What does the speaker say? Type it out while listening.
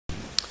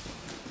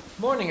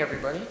Morning,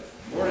 everybody.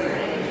 Morning.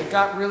 It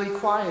got really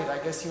quiet. I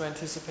guess you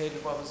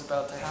anticipated what was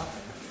about to happen.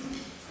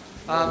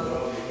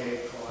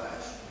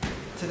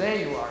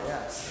 Today you are,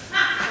 yes.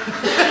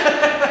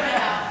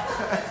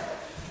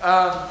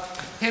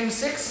 Hymn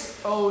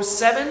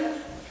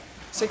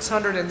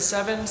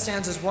 607,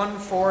 stanzas 1,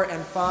 4,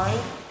 and 5.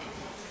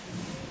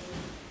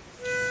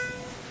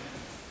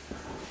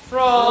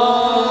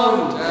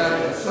 From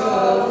depths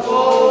of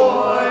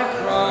woe I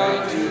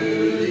cry to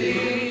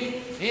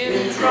thee,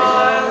 in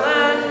trial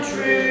and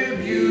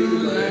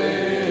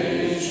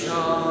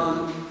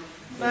tribulation.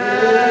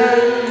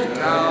 Bend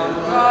down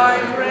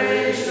thy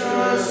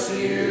gracious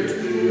ear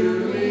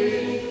to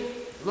me,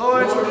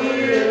 Lord,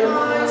 hear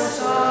my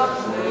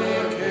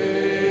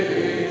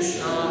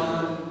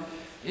supplication.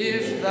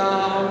 If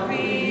thou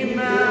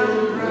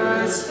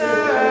rememberest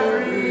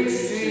every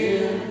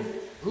sin,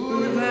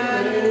 who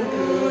then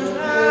could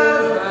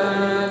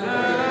heaven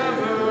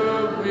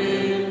ever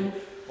win,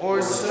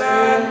 or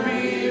stand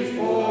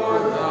before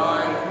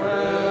thy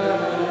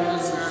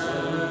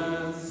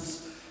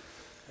presence?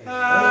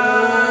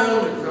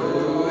 And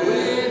though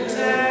it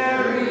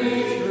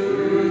tarry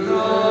through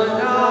the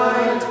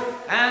night,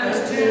 and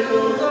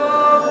till the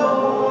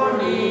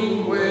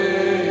morning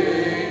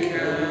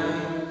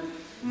waken,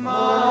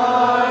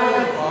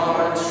 my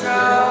heart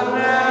shall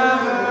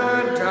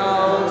never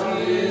doubt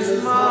his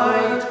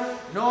might,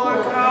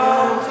 nor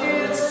count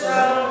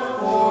itself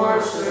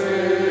forsaken.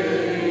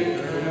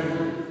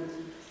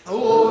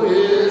 O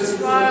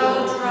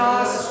Israel,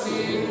 trust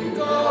in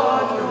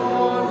God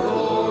your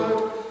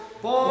Lord,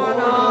 born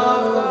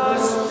of the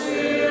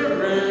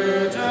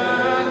Spirit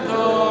and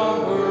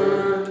the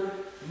Word.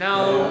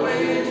 Now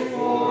wait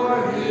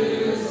for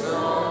his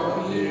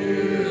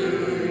appearing.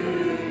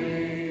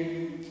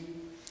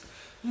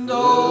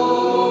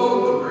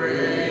 Though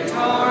great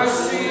are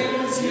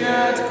sins,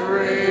 yet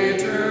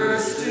greater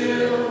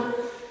still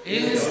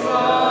is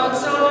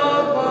God's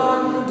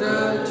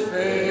abundant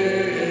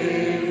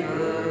favor.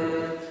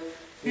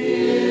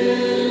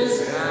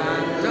 His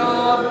hand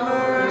of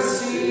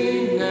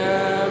mercy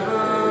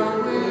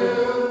never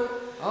will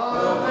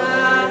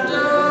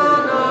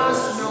abandon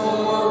us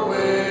nor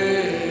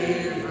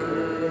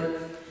waver.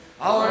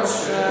 Our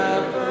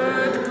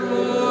shepherd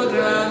good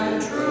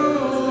and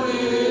true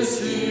is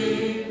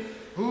he,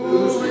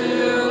 who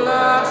will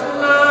at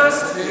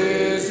last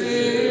his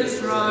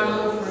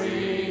Israel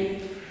free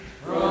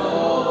from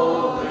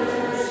all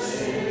their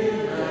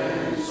sin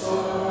and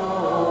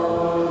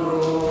sorrows.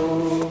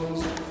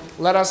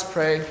 Let us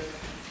pray.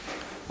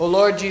 O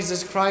Lord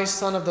Jesus Christ,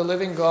 Son of the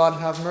living God,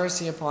 have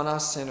mercy upon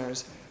us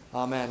sinners.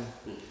 Amen.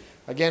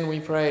 Again we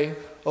pray,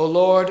 O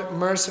Lord,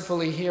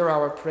 mercifully hear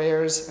our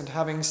prayers, and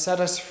having set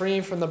us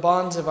free from the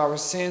bonds of our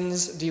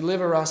sins,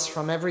 deliver us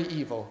from every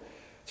evil.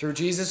 Through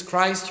Jesus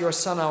Christ, your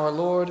Son, our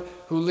Lord,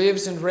 who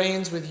lives and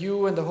reigns with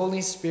you and the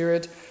Holy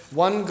Spirit,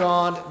 one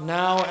God,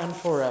 now and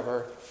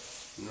forever.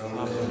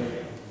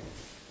 Amen.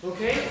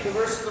 Okay, the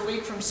verse of the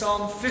week from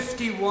Psalm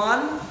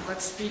 51.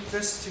 Let's speak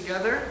this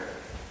together.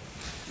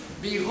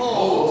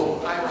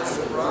 Behold, I was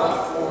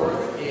brought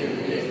forth in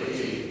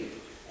iniquity,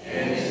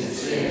 and in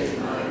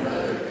sin my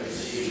mother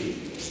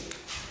conceived.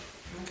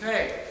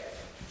 Okay.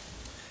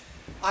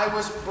 I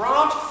was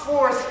brought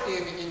forth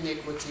in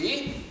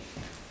iniquity.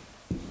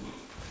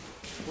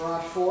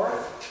 Brought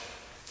forth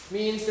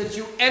means that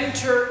you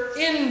enter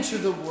into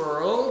the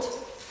world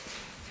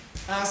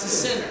as a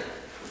sinner.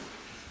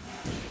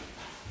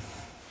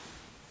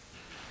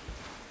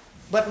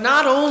 But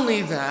not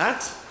only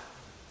that,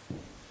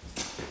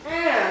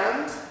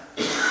 and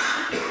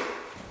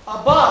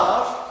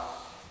above,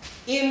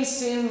 in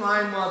sin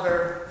my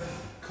mother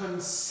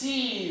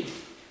conceived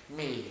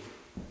me.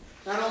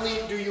 Not only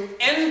do you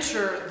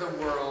enter the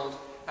world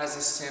as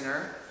a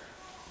sinner,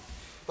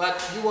 but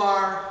you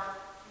are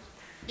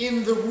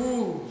in the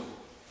womb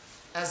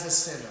as a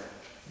sinner.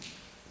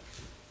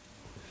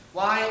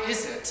 Why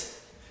is it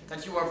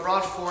that you are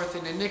brought forth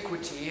in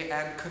iniquity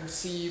and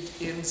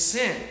conceived in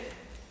sin?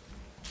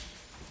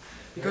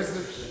 Because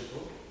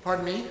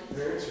pardon me?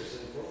 Parents are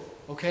sinful.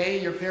 Okay,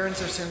 your parents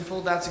are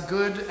sinful, that's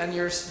good, and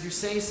you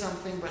say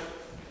something, but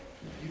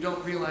you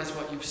don't realize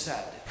what you've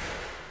said.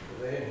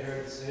 Well, they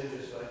inherit sin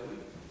just like we.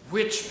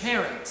 Which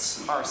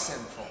parents are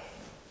sinful?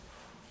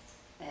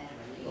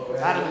 Oh,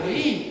 Adam and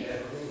Eve.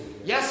 Adam and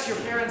Eve. Yes, your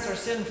parents are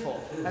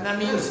sinful, and that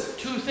means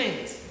two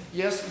things.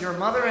 Yes, your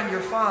mother and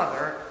your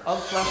father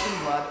of flesh and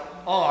blood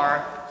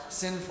are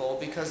sinful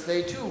because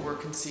they too were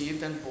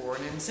conceived and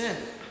born in sin.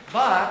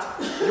 But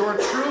your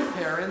true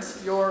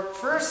parents, your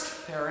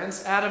first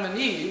parents, Adam and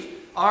Eve,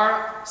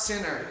 are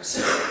sinners.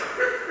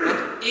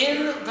 And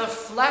in the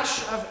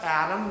flesh of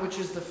Adam, which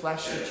is the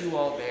flesh that you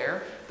all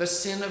bear, the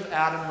sin of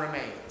Adam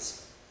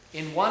remains.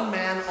 In one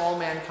man, all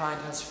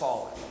mankind has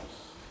fallen.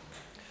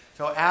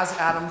 So as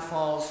Adam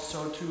falls,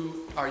 so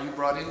too are you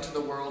brought into the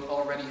world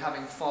already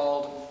having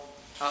fallen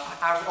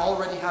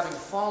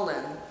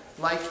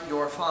like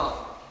your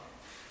father.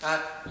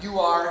 You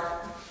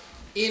are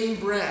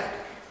inbred.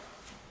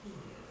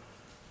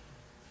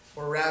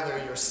 Or rather,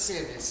 your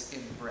sin is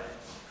inbred.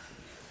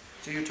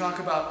 So you talk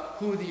about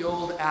who the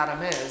old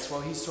Adam is. Well,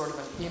 he's sort of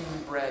an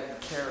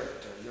inbred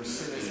character. Your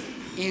sin is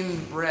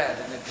inbred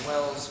and it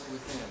dwells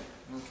within.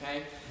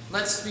 Okay?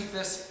 Let's speak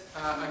this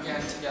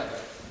again together.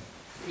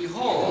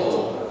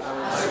 Behold,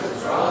 I will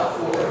draw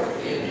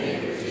forth in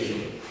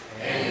iniquity,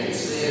 and in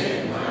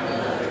sin mine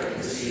mother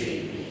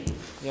conceived me.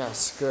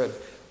 Yes, good.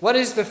 What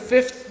is the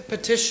fifth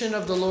petition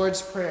of the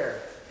Lord's Prayer?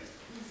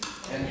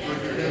 And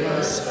forgive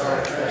us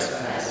our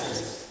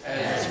trespasses,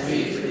 as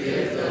we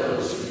forgive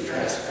those who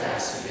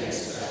trespass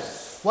against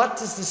us. What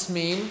does this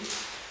mean?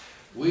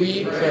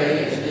 We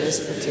pray in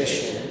this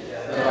petition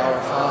that our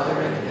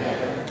Father in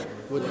heaven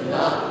would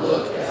not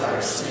look at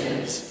our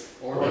sins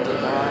or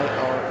deny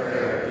our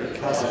prayer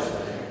because of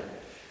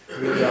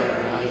them. We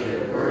are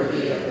neither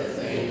worthy of the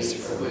things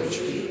for which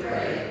we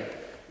pray,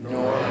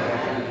 nor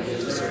have we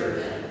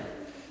deserved them.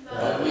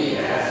 But we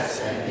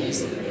ask that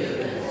these be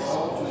given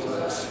all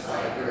to us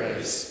by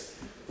grace.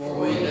 For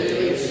we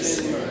daily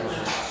sin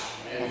much,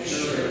 and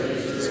surely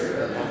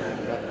deserve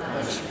nothing but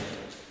punishment.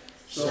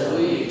 So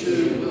we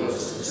too will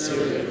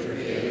sincerely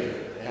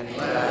forgive and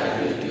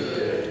gladly do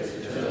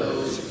good to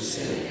those who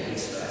sin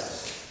against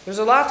us. There's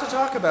a lot to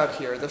talk about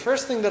here. The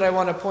first thing that I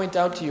want to point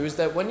out to you is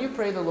that when you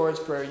pray the Lord's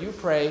Prayer, you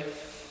pray,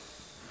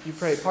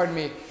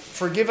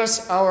 forgive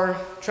us our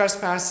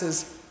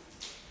trespasses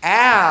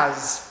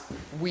as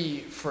we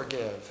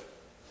forgive.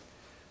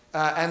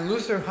 And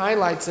Luther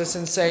highlights this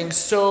in saying,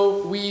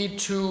 so we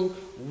too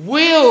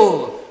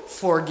will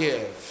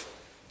forgive.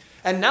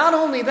 And not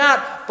only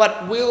that,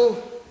 but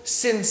will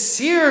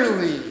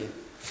sincerely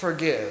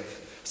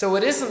forgive. So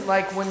it isn't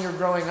like when you're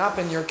growing up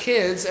and you're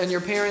kids and your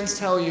parents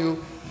tell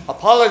you,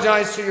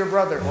 apologize to your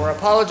brother or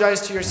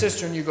apologize to your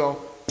sister, and you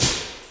go,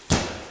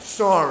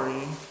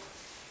 sorry.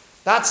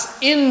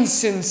 That's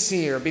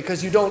insincere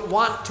because you don't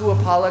want to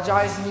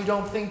apologize and you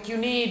don't think you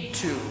need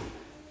to.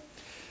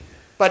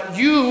 But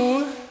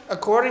you,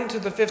 according to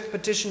the fifth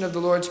petition of the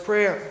Lord's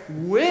Prayer,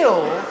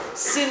 will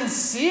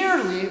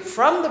sincerely,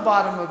 from the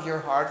bottom of your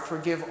heart,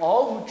 forgive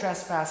all who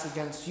trespass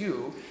against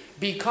you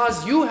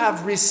because you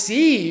have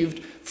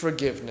received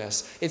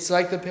forgiveness. It's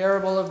like the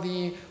parable of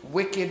the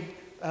wicked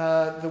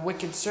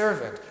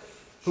servant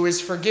who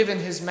is forgiven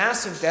his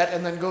massive debt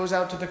and then goes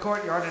out to the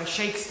courtyard and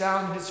shakes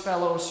down his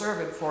fellow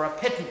servant for a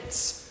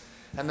pittance.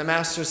 And the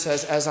master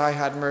says, as I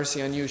had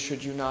mercy on you,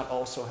 should you not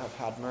also have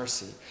had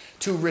mercy?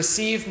 To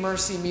receive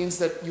mercy means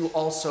that you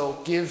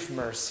also give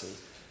mercy.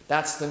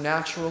 That's the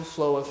natural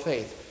flow of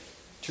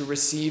faith. To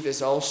receive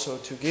is also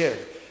to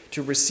give.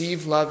 To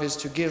receive love is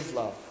to give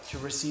love. To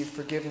receive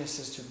forgiveness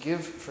is to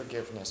give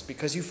forgiveness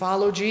because you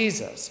follow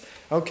Jesus.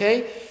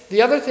 Okay?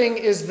 The other thing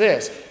is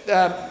this.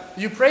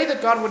 You pray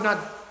that God would not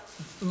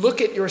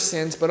look at your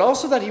sins, but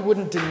also that he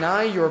wouldn't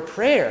deny your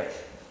prayer.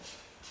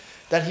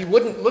 That he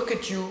wouldn't look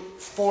at you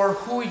for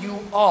who you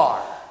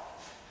are.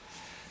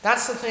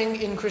 That's the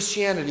thing in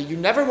Christianity. You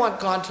never want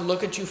God to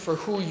look at you for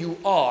who you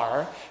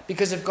are,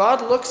 because if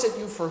God looks at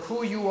you for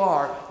who you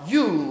are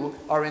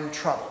in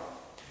trouble.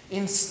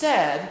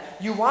 Instead,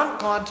 you want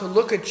God to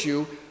look at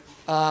you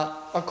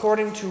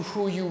according to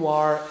who you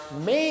are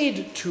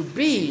made to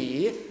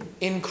be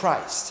in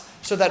Christ.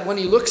 So that when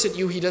he looks at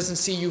you, he doesn't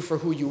see you for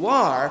who you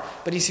are,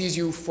 but he sees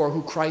you for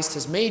who Christ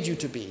has made you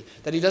to be.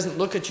 That he doesn't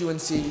look at you and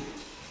see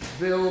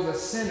Bill the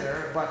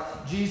sinner,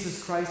 but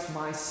Jesus Christ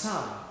my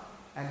son.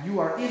 And you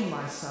are in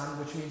my son,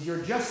 which means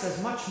you're just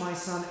as much my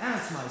son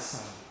as my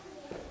son.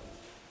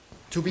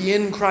 To be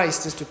in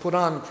Christ is to put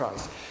on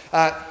Christ.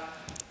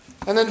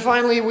 And then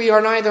finally, we are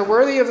neither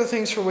worthy of the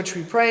things for which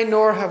we pray,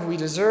 nor have we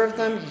deserved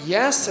them.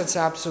 Yes, that's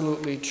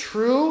absolutely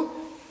true.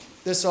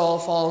 This all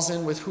falls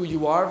in with who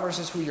you are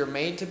versus who you're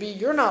made to be.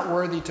 You're not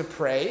worthy to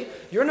pray.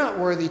 You're not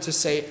worthy to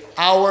say,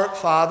 our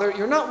Father.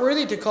 You're not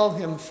worthy to call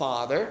him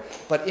Father.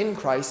 But in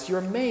Christ,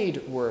 you're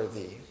made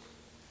worthy.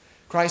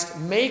 Christ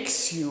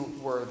makes you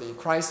worthy.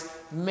 Christ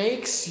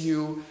makes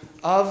you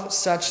of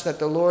such that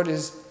the Lord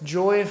is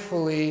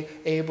joyfully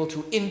able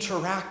to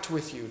interact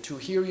with you, to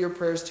hear your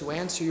prayers, to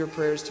answer your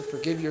prayers, to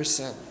forgive your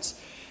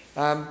sins.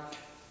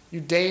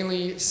 You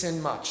daily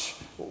sin much.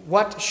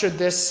 What should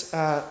this...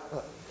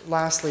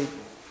 Lastly,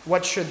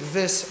 what should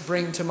this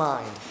bring to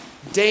mind?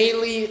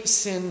 Daily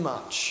sin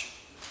much.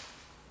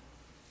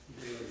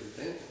 Daily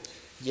repentance.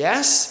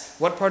 Yes.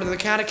 What part of the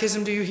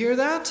catechism do you hear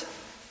that?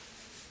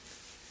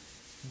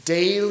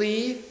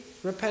 Daily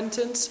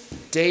repentance.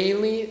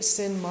 Daily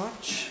sin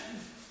much.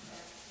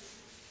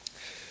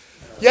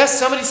 Yes,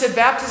 somebody said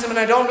baptism and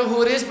I don't know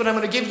who it is, but I'm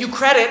going to give you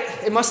credit.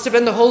 It must have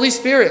been the Holy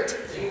Spirit.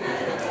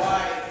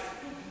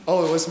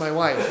 Oh, it was my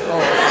wife.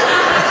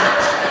 Oh.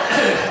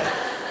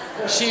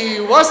 She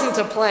wasn't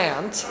a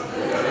plant,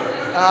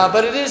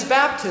 but it is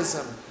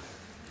baptism.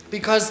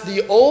 Because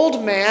the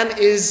old man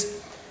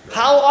is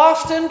how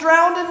often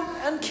drowned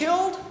and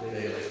killed?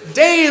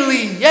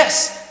 Daily,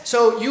 yes.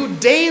 So you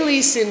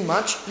daily sin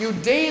much, you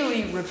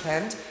daily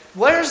repent.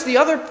 Where's the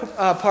other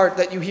part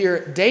that you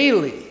hear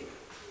daily?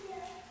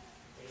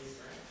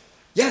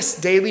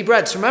 Yes, daily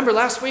bread. So remember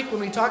last week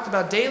when we talked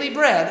about daily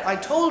bread, I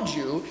told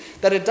you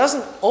that it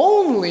doesn't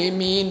only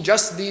mean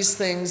just these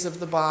things of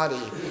the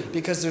body,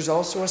 because there's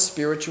also a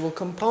spiritual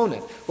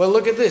component. Well,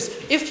 look at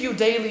this. If you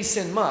daily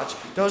sin much,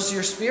 does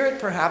your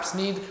spirit perhaps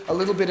need a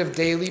little bit of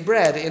daily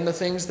bread in the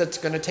things that's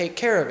going to take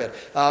care of it?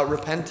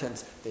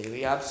 Repentance,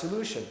 daily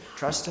absolution,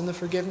 trust in the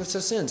forgiveness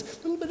of sins,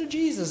 a little bit of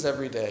Jesus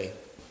every day.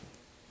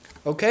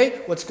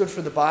 Okay? What's good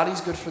for the body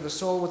is good for the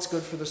soul. What's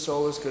good for the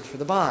soul is good for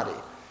the body.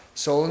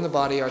 Soul and the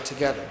body are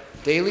together.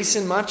 Daily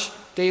sin much,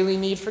 daily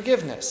need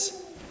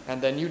forgiveness. And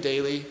then you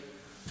daily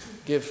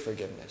give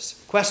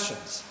forgiveness.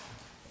 Questions?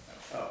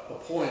 A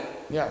point.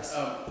 Yes.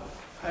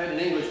 I had an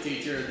English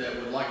teacher that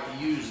would like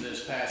to use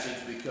this passage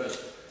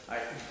because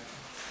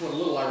what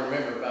little I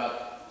remember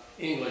about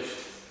English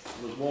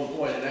was one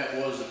point, and that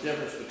was the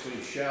difference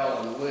between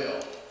shall and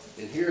will.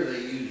 And here they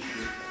use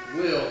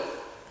the will,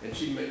 and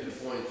she made the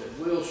point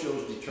that will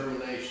shows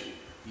determination.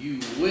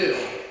 You will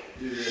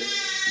do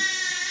this.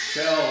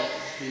 Shall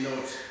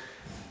denotes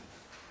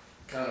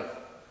kind of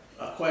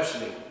a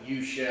questioning.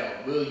 You shall.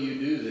 Will you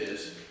do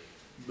this?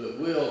 But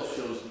will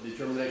shows the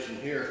determination.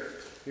 Here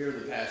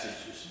the passage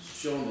is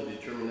showing the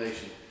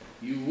determination.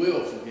 You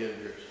will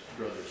forgive your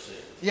brother's sin.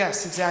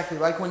 Yes, exactly.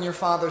 Like when your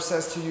father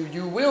says to you,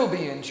 you will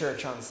be in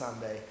church on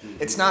Sunday. Mm-hmm.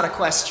 It's not a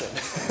question.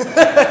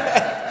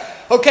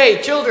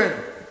 Okay,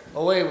 children,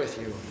 away with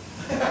you.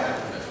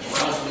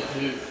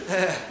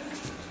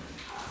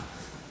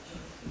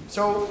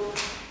 So,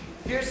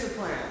 here's the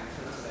plan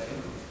for today.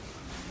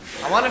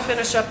 I want to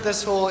finish up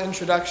this whole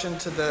introduction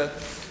to the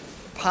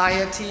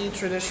piety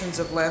traditions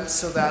of Lent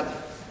so that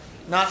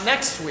not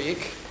next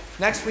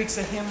week's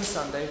a hymn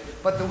Sunday,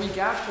 but the week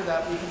after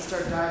that we can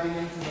start diving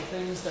into the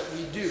things that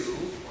we do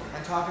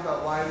and talk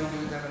about why we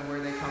do them and where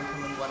they come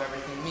from and what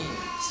everything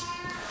means.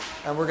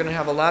 And we're going to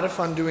have a lot of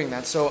fun doing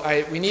that. So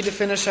we need to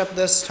finish up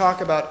this talk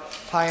about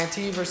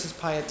piety versus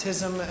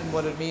pietism and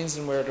what it means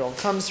and where it all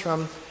comes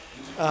from.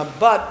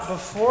 But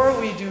before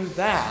we do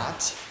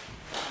that,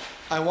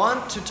 I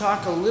want to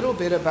talk a little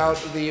bit about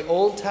the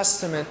Old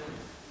Testament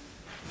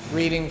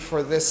reading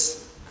for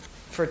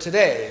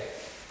today.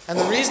 And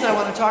the reason I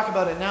want to talk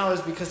about it now is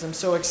because I'm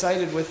so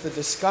excited with the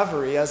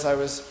discovery as I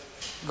was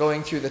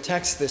going through the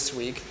text this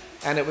week.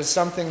 And it was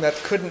something that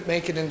couldn't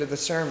make it into the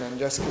sermon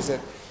just because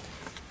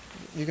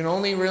you can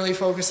only really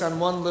focus on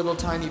one little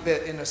tiny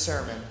bit in a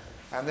sermon.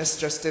 And this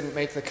just didn't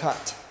make the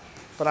cut.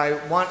 But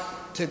I want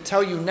to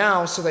tell you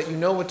now so that you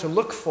know what to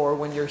look for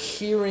when you're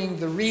hearing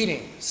the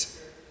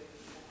readings.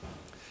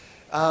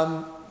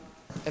 And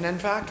in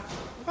fact,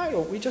 why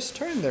don't we just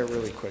turn there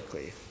really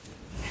quickly?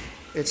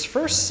 It's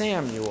 1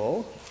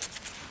 Samuel.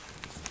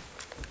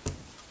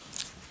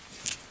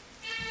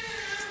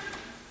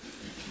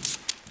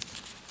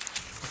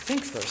 I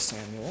think 1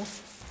 Samuel.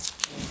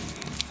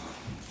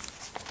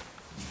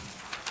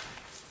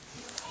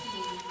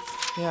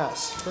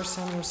 Yes, 1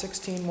 Samuel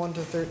 16, 1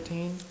 to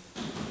 13.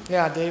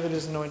 Yeah, David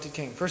is anointed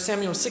king. 1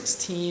 Samuel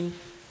 16,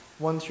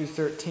 1 through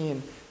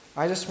 13.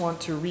 I just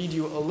want to read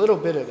you a little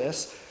bit of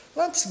this.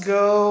 Let's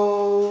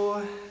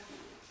go,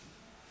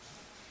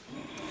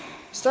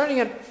 starting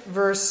at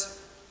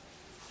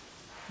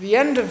the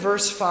end of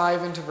verse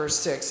 5 into verse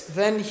 6.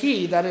 Then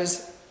he, that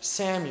is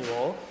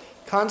Samuel,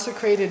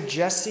 consecrated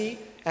Jesse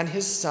and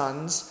his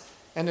sons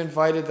and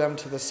invited them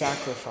to the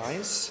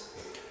sacrifice.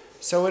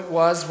 So it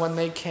was when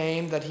they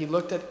came that he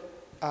looked at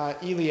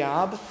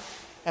Eliab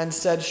and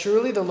said,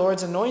 surely the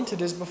Lord's anointed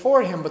is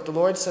before him. But the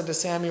Lord said to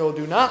Samuel,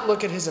 do not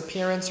look at his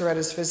appearance or at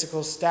his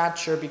physical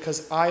stature,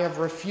 because I have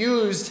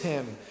refused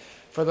him.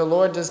 For the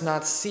Lord does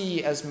not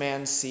see as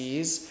man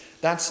sees.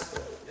 That's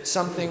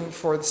something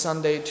for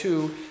Sunday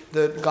too.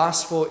 The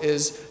gospel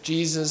is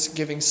Jesus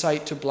giving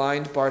sight to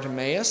blind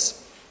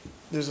Bartimaeus.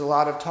 There's a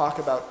lot of talk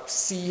about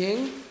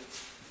seeing.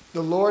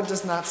 The Lord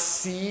does not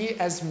see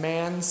as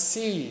man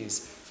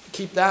sees.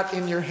 Keep that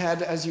in your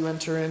head as you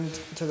enter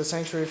into the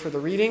sanctuary for the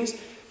readings.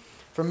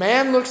 For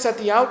man looks at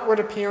the outward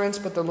appearance,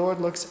 but the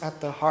Lord looks at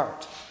the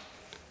heart.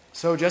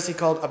 So Jesse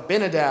called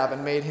Abinadab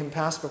and made him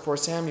pass before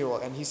Samuel.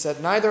 And he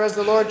said, neither has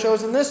the Lord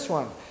chosen this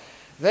one.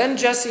 Then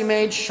Jesse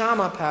made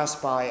Shammah pass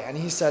by, and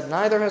he said,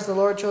 neither has the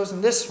Lord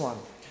chosen this one.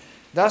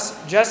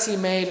 Thus Jesse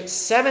made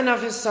 7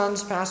 of his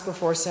sons pass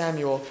before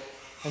Samuel.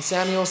 And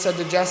Samuel said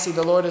to Jesse,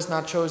 the Lord has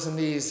not chosen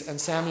these.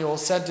 And Samuel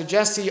said to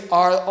Jesse,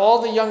 are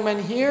all the young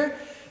men here?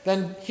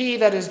 Then he,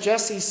 that is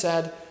Jesse,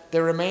 said,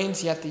 there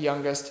remains yet the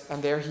youngest,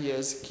 and there he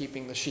is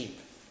keeping the sheep.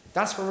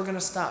 That's where we're going to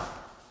stop.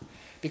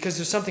 Because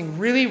there's something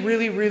really,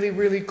 really, really,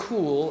 really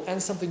cool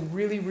and something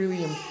really,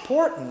 really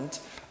important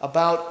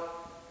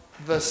about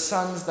the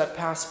sons that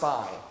pass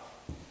by.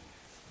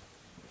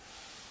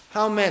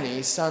 How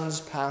many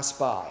sons pass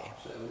by?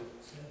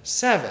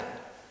 7.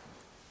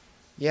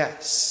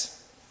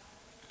 Yes.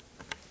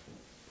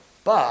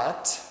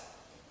 But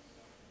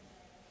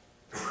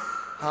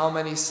how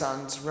many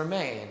sons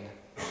remain?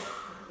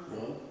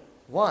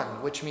 1,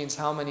 which means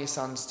how many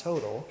sons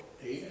total?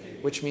 8.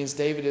 Which means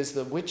David is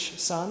the which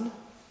son?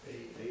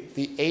 8.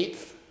 The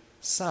 8th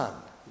son.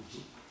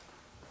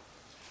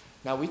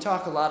 Now we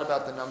talk a lot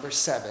about the number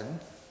 7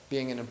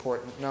 being an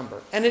important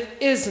number. And it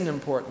is an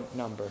important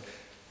number.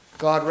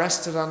 God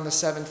rested on the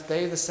seventh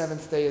day. The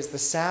seventh day is the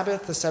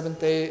Sabbath. The seventh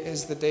day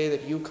is the day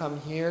that you come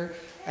here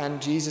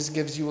and Jesus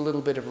gives you a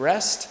little bit of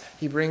rest.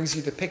 He brings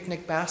you the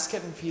picnic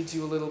basket and feeds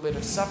you a little bit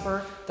of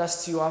supper,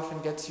 dusts you off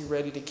and gets you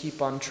ready to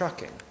keep on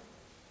trucking.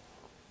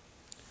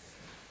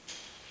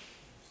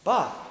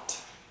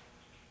 But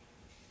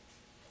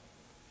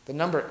the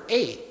number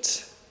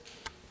 8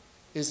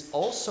 is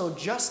also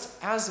just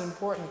as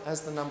important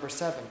as the number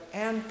 7,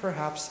 and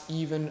perhaps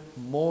even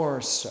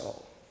more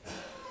so.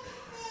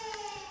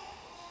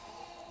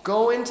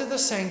 Go into the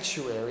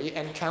sanctuary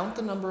and count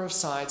the number of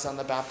sides on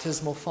the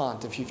baptismal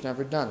font if you've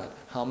never done it.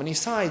 How many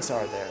sides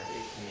are there?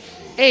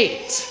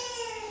 8.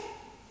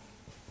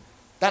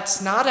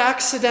 That's not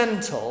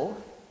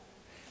accidental.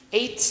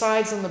 8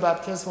 sides on the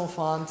baptismal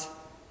font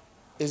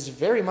is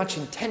very much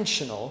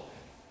intentional,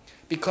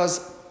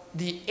 because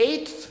the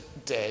 8th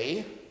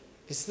day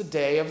is the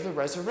day of the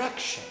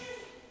resurrection.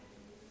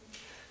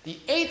 The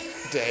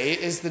 8th day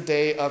is the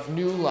day of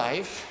new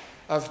life,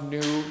 of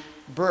new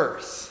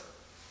birth.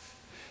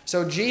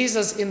 So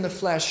Jesus in the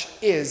flesh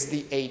is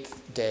the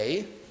 8th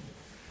day.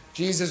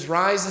 Jesus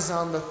rises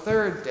on the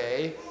 3rd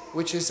day,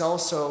 which is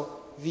also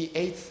the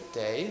 8th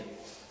day.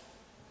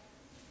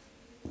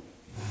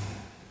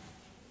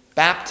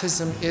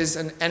 Baptism is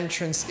an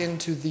entrance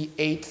into the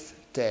 8th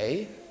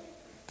day,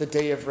 the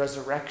day of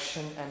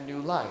resurrection and new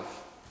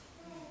life.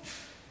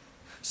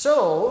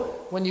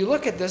 So, when you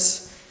look at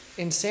this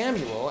in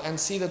Samuel and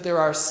see that there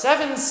are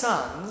 7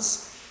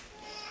 sons,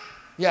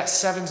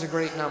 yes, 7's a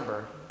great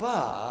number,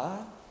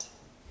 but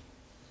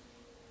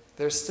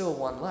there's still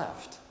one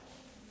left.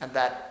 And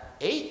that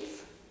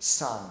 8th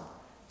son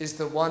is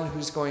the one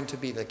who's going to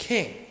be the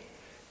king.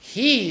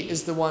 He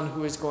is the one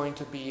who is going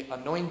to be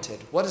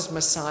anointed. What does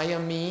Messiah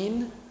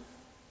mean?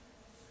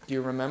 Do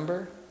you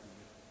remember?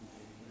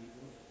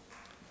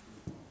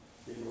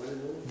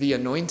 The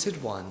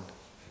anointed one.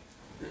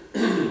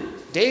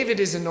 David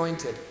is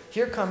anointed.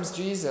 Here comes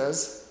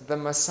Jesus, the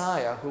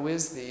Messiah, who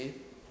is the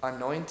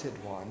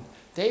anointed one.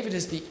 David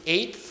is the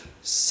 8th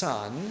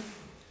son.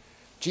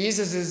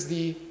 Jesus is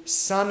the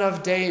son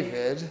of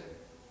David,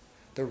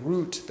 the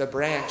root, the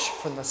branch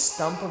from the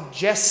stump of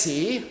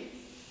Jesse.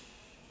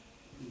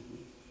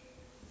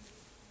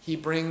 He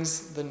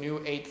brings the new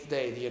 8th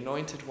day, the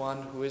anointed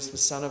one who is the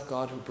Son of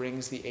God, who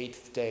brings the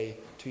 8th day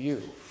to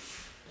you.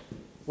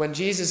 When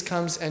Jesus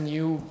comes and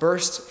you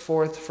burst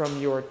forth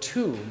from your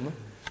tomb,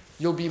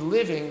 you'll be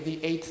living the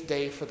 8th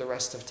day for the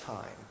rest of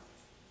time.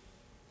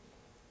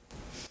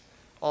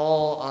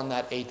 All on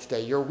that 8th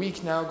day. Your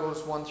week now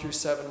goes 1 through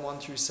 7, 1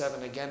 through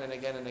 7, again and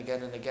again and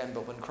again and again.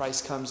 But when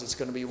Christ comes, it's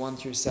going to be 1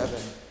 through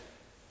 7,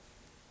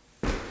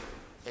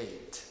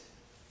 8.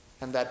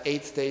 And that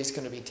 8th day is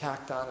going to be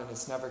tacked on, and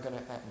it's never going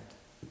to end.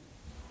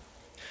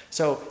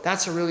 So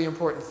that's a really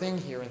important thing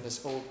here in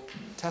this Old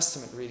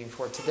Testament reading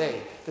for today.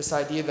 This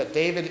idea that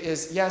David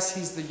is, yes,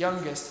 he's the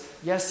youngest.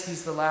 Yes,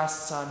 he's the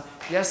last son.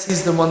 Yes,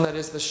 he's the one that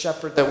is the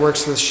shepherd that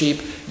works with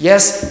sheep.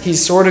 Yes,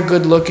 he's sort of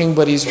good looking,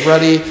 but he's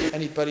ruddy,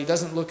 but he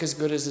doesn't look as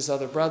good as his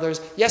other brothers.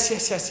 Yes,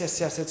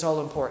 it's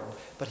all important.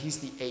 But he's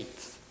the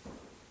 8th.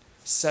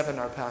 7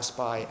 are passed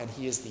by, and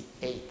he is the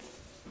 8th.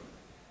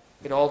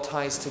 It all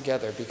ties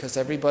together because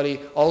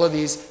all of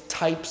these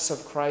types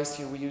of Christ,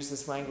 we use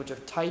this language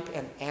of type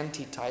and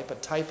antitype. A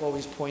type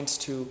always points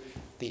to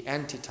the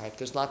antitype.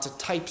 There's lots of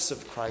types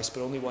of Christ,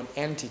 but only one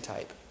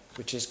antitype,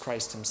 which is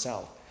Christ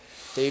himself.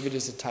 David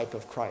is a type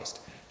of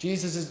Christ.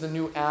 Jesus is the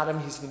new Adam.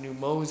 He's the new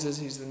Moses.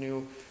 He's the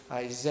new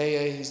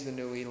Isaiah. He's the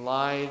new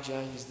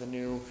Elijah. He's the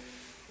new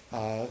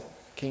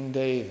King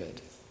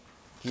David.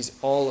 He's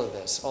all of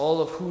this.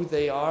 All of who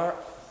they are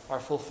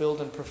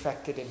fulfilled and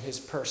perfected in his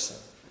person.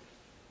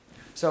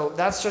 So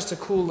that's just a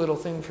cool little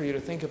thing for you to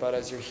think about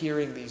as you're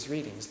hearing these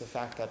readings, the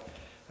fact that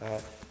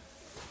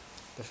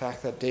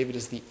David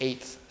is the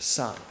 8th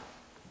son.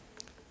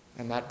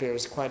 And that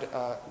bears quite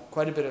a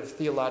bit of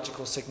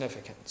theological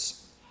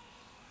significance.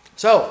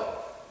 So,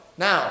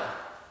 now,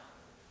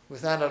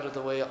 with that out of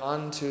the way,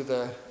 on to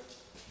the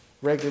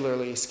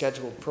regularly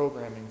scheduled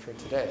programming for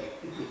today.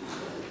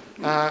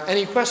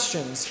 Any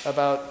questions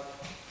about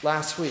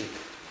last week?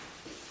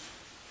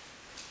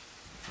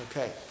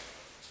 Okay.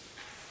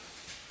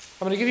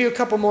 I'm going to give you a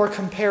couple more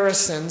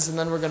comparisons, and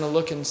then we're going to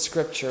look in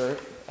Scripture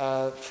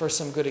for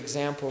some good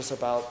examples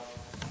about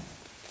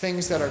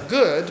things that are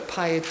good,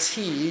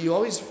 piety. You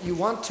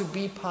want to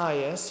be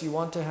pious. You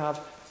want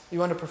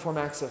to perform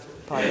acts of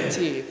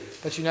piety,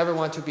 but you never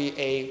want to be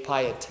a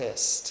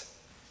pietist.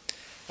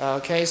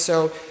 Okay,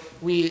 so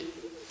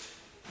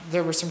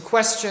there were some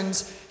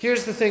questions.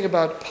 Here's the thing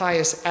about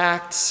pious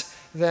acts.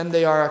 Then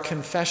they are a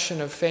confession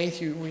of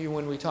faith.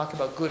 When we talk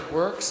about good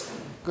works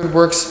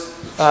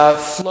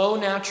flow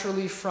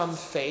naturally from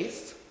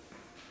faith.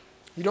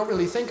 You don't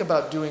really think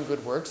about doing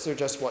good works. They're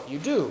just what you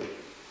do.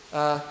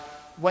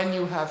 When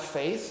you have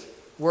faith,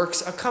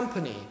 works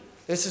accompany.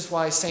 This is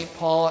why St.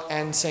 Paul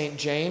and St.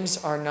 James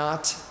are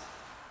not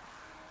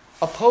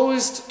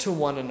opposed to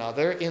one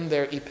another in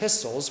their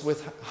epistles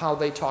with how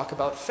they talk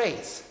about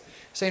faith.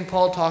 St.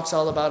 Paul talks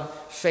all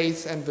about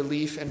faith and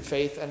belief and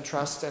faith and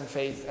trust and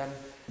faith and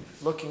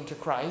looking to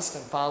Christ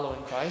and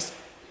following Christ.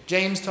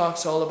 James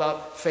talks all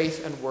about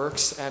faith and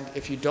works, and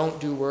if you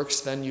don't do works,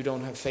 then you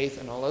don't have faith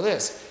and all of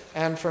this.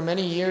 And for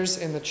many years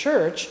in the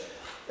church,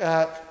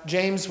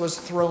 James was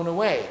thrown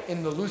away.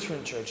 In the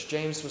Lutheran church,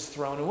 James was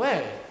thrown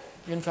away.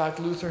 In fact,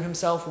 Luther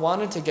himself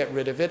wanted to get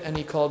rid of it, and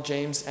he called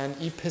James an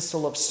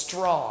epistle of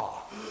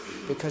straw,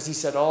 because he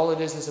said all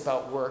it is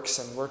about works,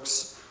 and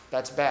works,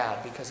 that's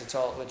bad, because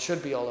it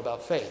should be all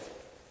about faith.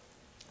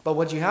 But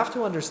what you have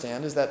to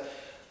understand is that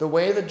the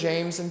way that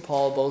James and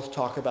Paul both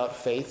talk about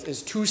faith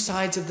is two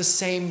sides of the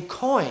same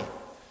coin.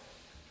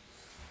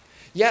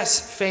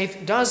 Yes,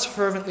 faith does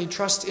fervently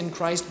trust in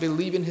Christ,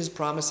 believe in his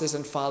promises,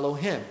 and follow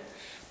him.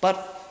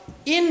 But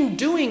in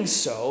doing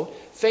so,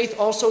 faith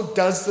also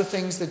does the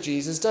things that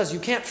Jesus does. You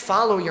can't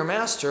follow your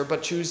master,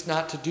 but choose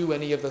not to do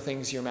any of the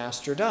things your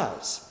master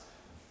does.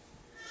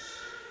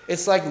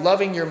 It's like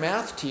loving your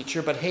math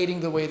teacher, but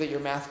hating the way that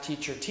your math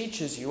teacher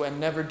teaches you and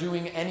never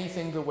doing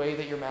anything the way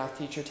that your math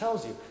teacher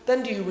tells you.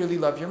 Then do you really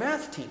love your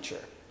math teacher?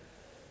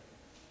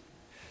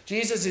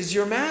 Jesus is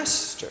your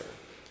master.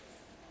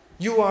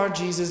 You are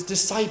Jesus'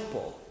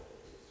 disciple,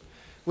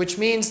 which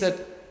means that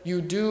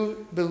you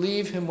do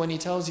believe him when he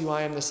tells you,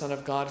 I am the Son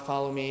of God,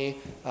 follow me.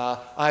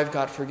 I've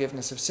got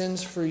forgiveness of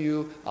sins for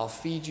you. I'll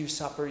feed you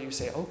supper. You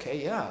say,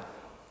 okay, yeah,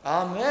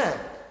 amen.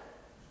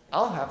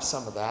 I'll have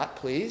some of that,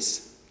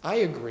 please. I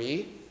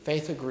agree.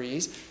 Faith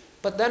agrees.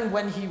 But then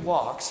when he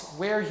walks,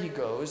 where he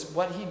goes,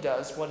 what he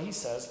does, what he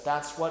says,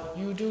 that's what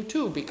you do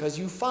too, because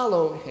you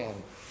follow him.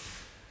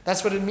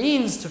 That's what it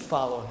means to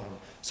follow him.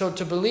 So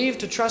to believe,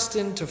 to trust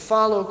in, to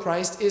follow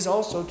Christ is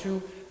also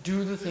to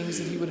do the things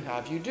that he would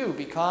have you do,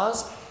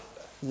 because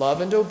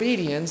love and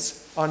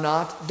obedience are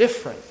not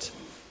different.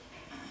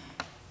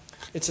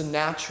 It's a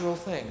natural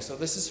thing. So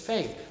this is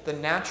faith. The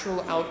natural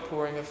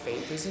outpouring of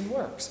faith is in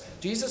works.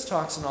 Jesus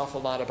talks an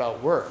awful lot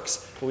about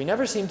works, but we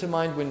never seem to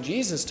mind when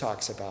Jesus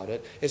talks about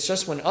it. It's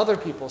just when other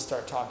people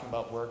start talking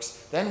about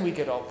works, then we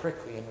get all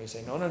prickly and we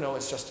say, no,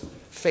 it's just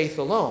faith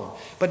alone.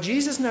 But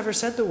Jesus never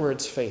said the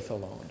words faith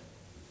alone.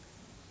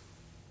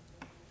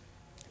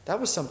 That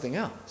was something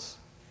else.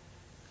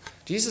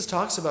 Jesus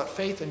talks about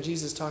faith and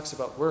Jesus talks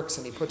about works,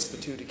 and he puts the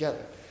two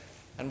together.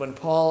 And when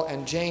Paul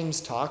and James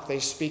talk, they're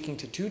speaking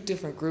to two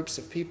different groups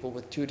of people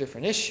with two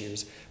different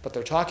issues, but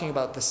they're talking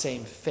about the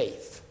same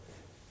faith.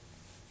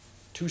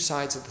 Two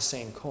sides of the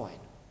same coin.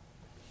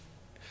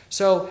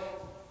 So,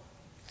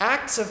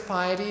 acts of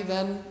piety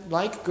then,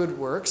 like good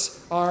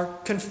works, are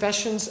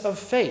confessions of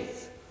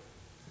faith.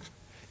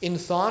 In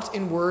thought,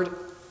 in word,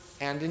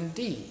 and in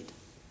deed.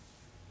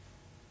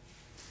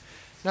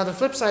 Now the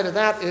flip side of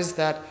that is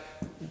that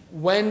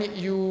when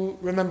you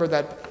remember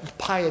that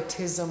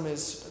pietism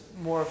is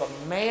more of a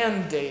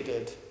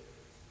mandated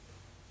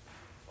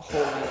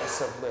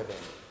holiness of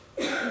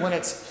living. When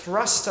it's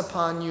thrust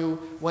upon you,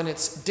 when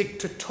it's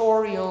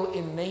dictatorial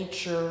in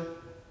nature,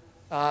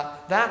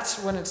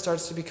 that's when it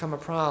starts to become a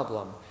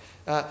problem.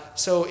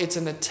 So it's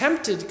an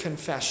attempted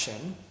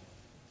confession,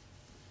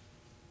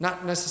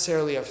 not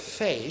necessarily of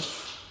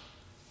faith,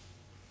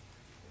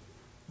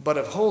 but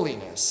of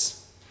holiness.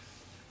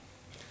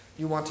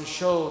 You want to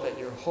show that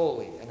you're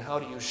holy. And how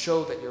do you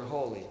show that you're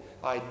holy?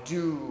 I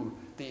do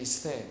these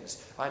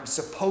things. I'm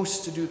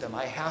supposed to do them.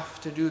 I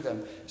have to do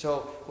them.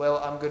 So,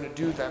 I'm going to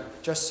do them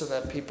just so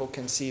that people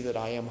can see that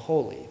I am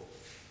holy.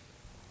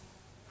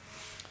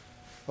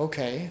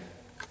 Okay.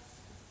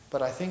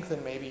 But I think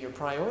that maybe your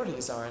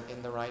priorities aren't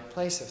in the right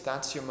place if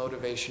that's your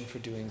motivation for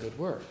doing good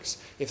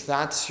works. If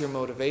that's your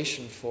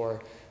motivation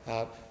for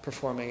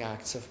performing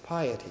acts of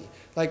piety.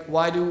 Like,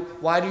 why do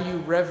you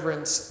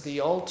reverence the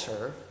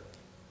altar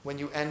when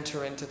you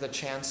enter into the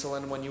chancel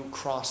and when you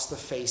cross the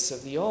face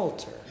of the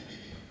altar?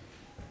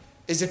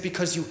 Is it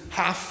because you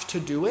have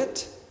to do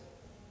it?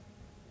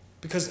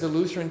 Because the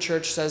Lutheran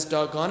Church says,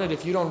 doggone it,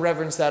 if you don't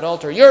reverence that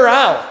altar, you're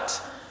out!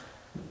 It's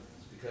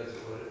because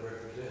of what it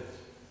represents.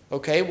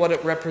 Okay, what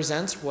it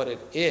represents, what it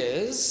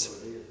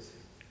is.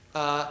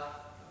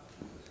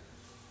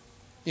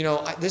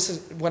 This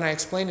is when I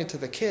explain it to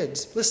the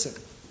kids. Listen,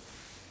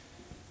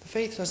 the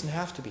faith doesn't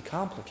have to be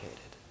complicated.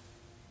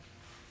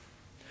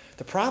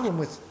 The problem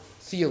with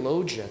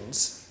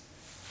theologians,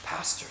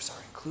 pastors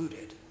are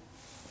included,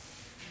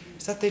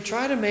 is that they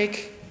try to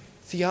make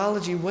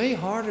theology way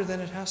harder than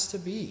it has to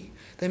be.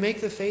 They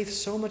make the faith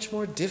so much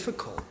more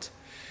difficult.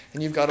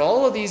 And you've got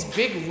all of these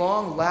big,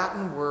 long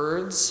Latin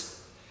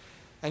words,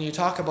 and you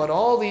talk about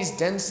all these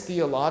dense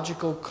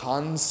theological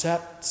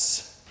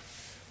concepts,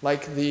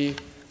 like the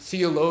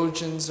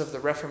theologians of the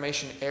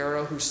Reformation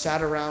era who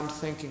sat around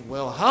thinking,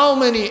 how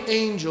many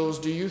angels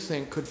do you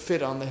think could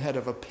fit on the head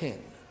of a pin?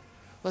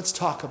 Let's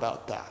talk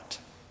about that.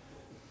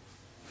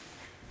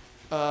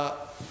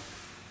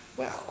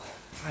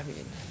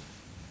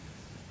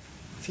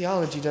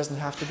 Theology doesn't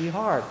have to be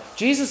hard.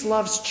 Jesus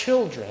loves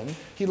children.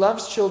 He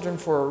loves children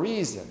for a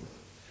reason.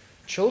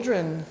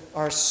 Children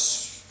are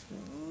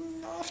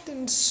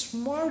often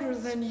smarter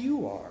than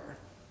you are.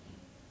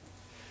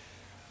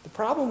 The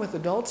problem with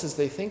adults is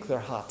they think they're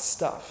hot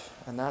stuff,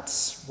 and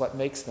that's what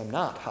makes them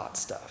not hot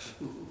stuff.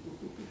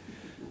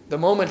 The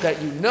moment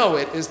that you know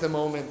it is the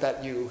moment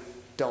that you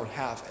don't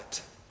have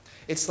it.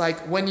 It's like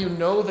when you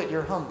know that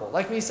you're humble.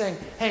 Like me saying,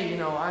 hey,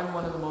 I'm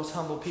one of the most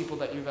humble people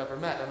that you've ever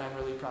met, and I'm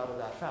really proud of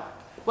that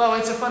fact. Well,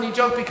 it's a funny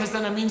joke because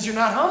then it means you're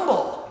not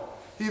humble.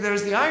 See,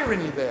 there's the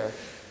irony there.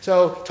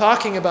 So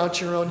talking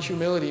about your own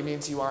humility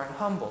means you aren't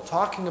humble.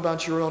 Talking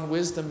about your own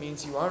wisdom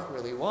means you aren't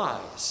really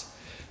wise.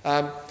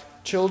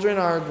 Children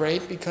are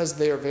great because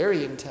they're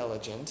very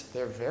intelligent,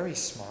 they're very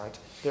smart,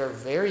 they're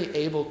very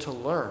able to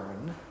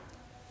learn.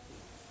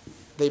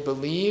 They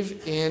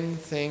believe in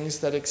things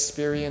that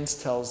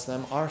experience tells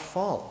them are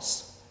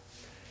false.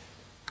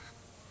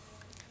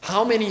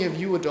 How many of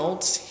you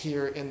adults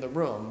here in the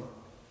room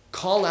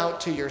call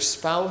out to your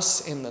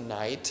spouse in the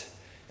night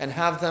and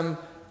have them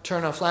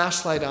turn a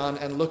flashlight on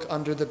and look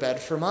under the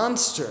bed for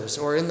monsters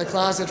or in the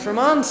closet for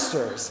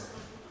monsters?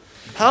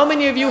 How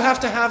many of you have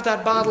to have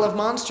that bottle of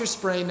monster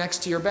spray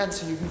next to your bed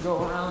so you can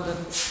go around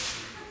and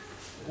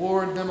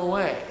ward them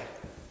away?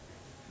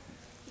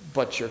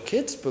 But your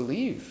kids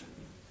believe.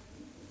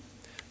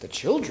 The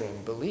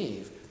children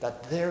believe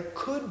that there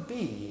could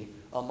be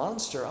a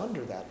monster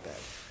under that bed,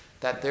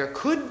 that there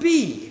could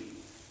be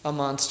a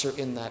monster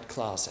in that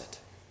closet,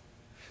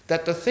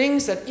 that the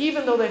things that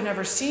even though they've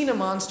never seen a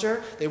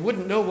monster, they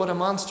wouldn't know what a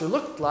monster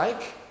looked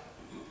like,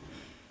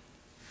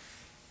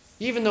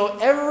 even though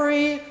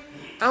every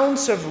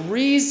ounce of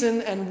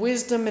reason and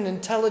wisdom and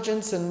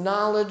intelligence and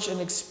knowledge and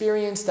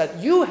experience that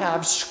you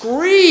have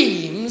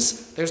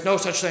screams, there's no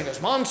such thing as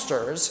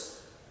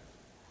monsters.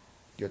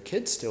 Your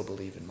kids still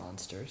believe in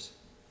monsters.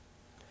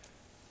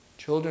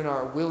 Children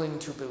are willing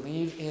to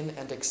believe in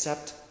and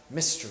accept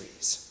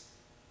mysteries.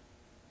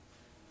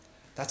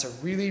 That's a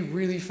really,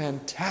 really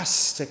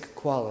fantastic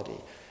quality,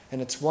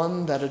 and it's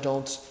one that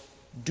adults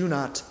do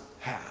not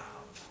have.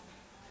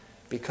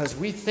 Because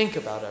we think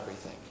about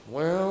everything.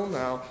 Well,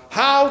 now,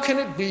 how can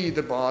it be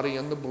the body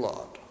and the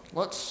blood?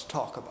 Let's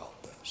talk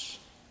about this.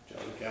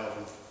 John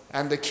Calvin.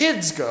 And the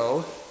kids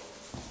go,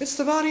 it's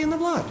the body and the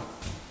blood.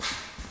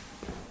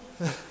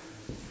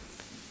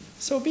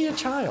 So be a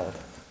child.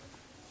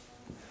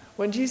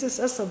 When Jesus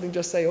says something,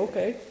 just say,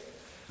 okay,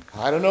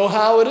 I don't know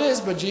how it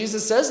is, but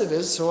Jesus says it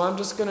is, so I'm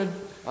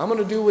going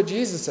to do what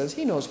Jesus says.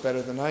 He knows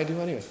better than I do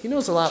anyway. He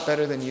knows a lot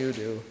better than you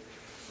do.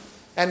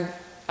 And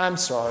I'm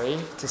sorry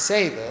to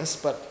say this,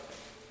 but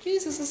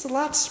Jesus is a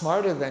lot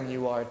smarter than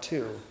you are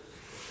too.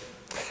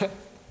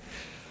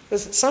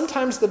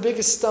 Sometimes the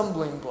biggest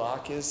stumbling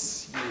block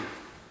is you.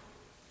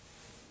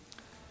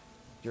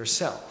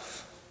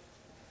 Yourself.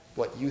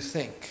 What you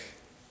think.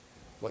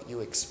 What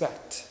you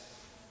expect.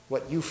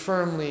 What you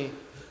firmly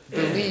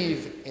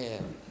believe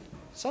in.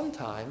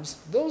 Sometimes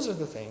those are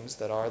the things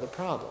that are the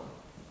problem.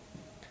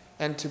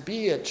 And to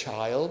be a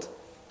child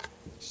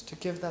is to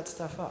give that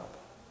stuff up.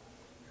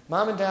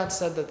 Mom and Dad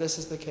said that this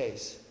is the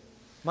case.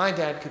 My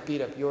dad could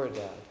beat up your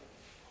dad.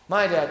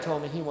 My dad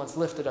told me he once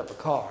lifted up a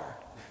car.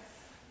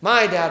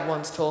 My dad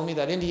once told me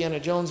that Indiana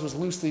Jones was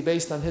loosely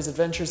based on his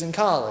adventures in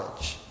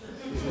college.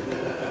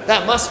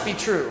 That must be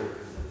true.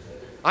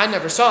 I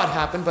never saw it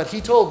happen, but he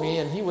told me,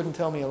 and he wouldn't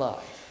tell me a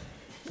lie.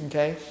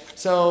 Okay?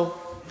 So,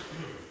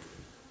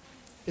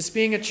 it's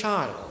being a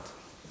child.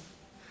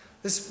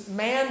 This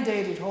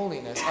mandated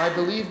holiness, I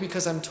believe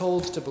because I'm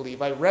told to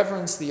believe. I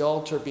reverence the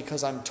altar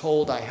because I'm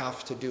told I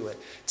have to do it.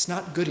 It's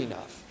not good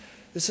enough.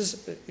 This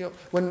is,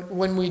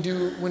 when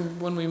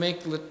we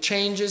make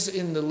changes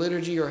in the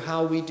liturgy or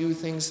how we do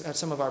things at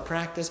some of our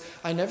practice,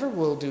 I never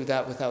will do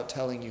that without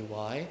telling you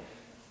why.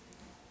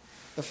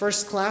 The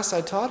first class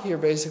I taught here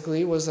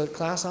basically was a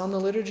class on the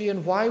liturgy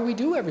and why we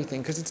do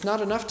everything, because it's not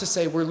enough to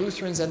say we're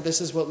Lutherans and this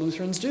is what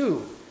Lutherans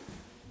do.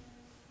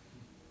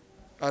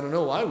 I don't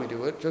know why we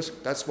do it,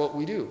 just that's what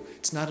we do.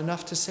 It's not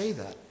enough to say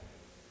that.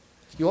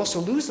 You also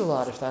lose a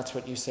lot if that's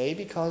what you say,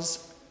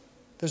 because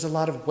there's a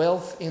lot of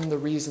wealth in the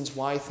reasons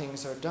why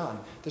things are done.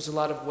 There's a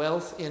lot of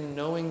wealth in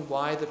knowing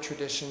why the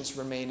traditions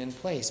remain in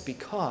place,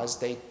 because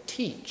they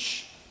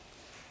teach.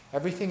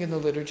 Everything in the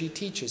liturgy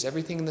teaches.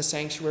 Everything in the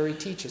sanctuary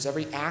teaches.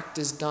 Every act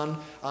is done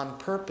on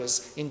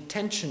purpose,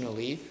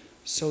 intentionally,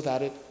 so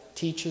that it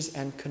teaches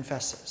and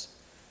confesses.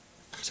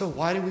 So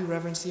why do we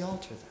reverence the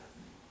altar then?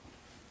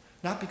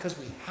 Not because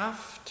we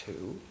have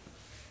to.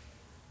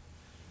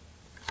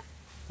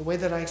 The way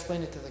that I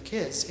explain it to the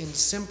kids, in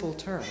simple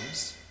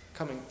terms,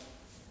 coming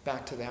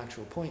back to the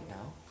actual point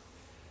now,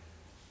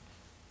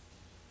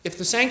 if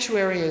the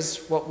sanctuary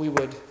is what we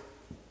would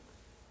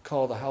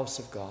call the house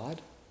of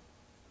God,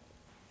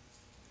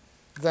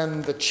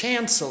 then the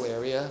chancel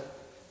area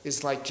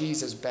is like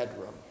Jesus'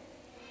 bedroom,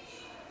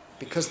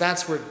 because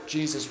that's where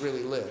Jesus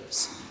really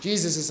lives.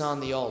 Jesus is on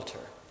the altar.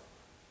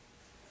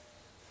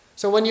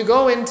 So when you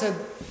go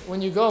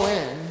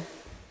in,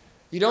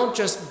 you don't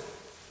just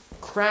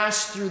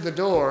crash through the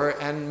door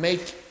and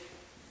make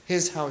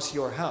his house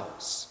your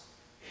house.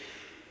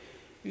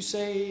 You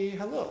say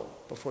hello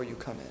before you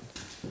come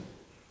in.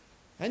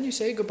 And you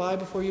say goodbye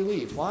before you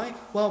leave. Why?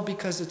 Well,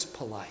 because it's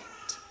polite.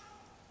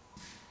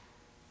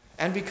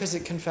 and because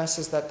it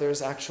confesses that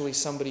there's actually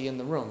somebody in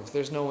the room. If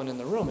there's no one in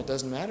the room, it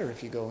doesn't matter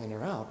if you go in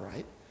or out,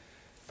 right?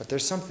 But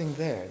there's something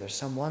there. There's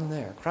someone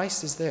there.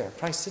 Christ is there.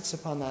 Christ sits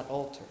upon that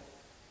altar.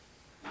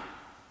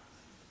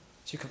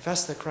 So you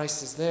confess that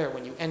Christ is there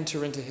when you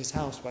enter into his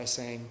house by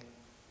saying,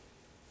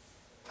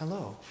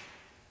 hello,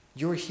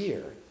 you're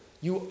here.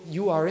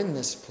 You are in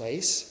this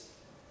place.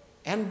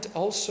 And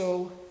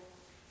also,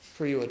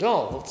 for you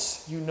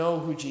adults, you know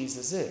who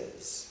Jesus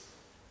is.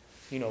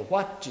 You know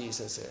what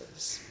Jesus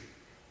is.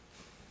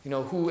 You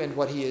know who and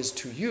what he is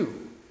to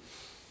you.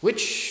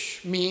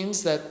 Which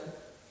means that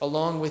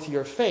along with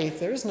your faith,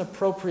 there is an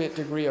appropriate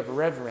degree of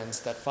reverence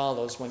that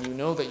follows when you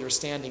know that you're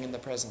standing in the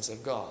presence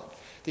of God.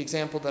 The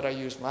example that I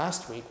used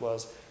last week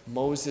was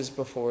Moses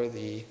before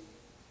the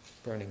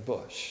burning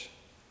bush.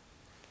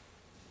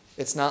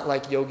 It's not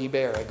like Yogi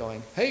Berra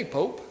going, hey,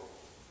 Pope.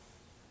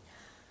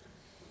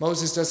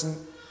 Moses doesn't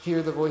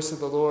hear the voice of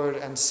the Lord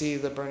and see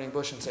the burning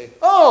bush and say,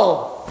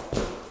 oh,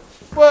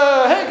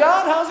 well, hey,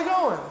 God, how's it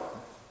going?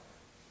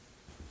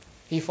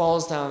 He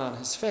falls down on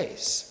his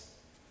face.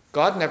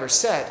 God never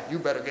said, you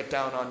better get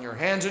down on your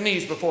hands and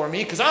knees before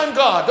me because I'm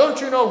God.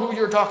 Don't you know who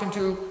you're talking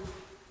to?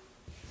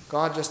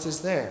 God just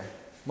is there.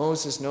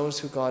 Moses knows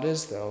who God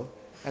is, though,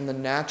 and the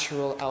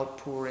natural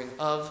outpouring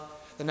of,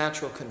 the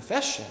natural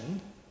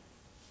confession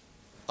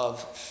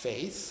of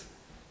faith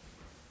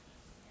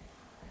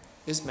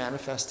is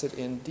manifested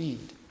in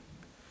deed.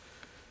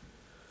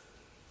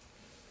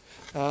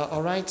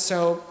 All right,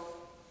 so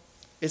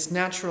it's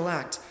natural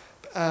act.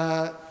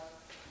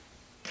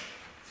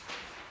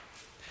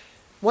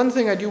 One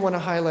thing I do want to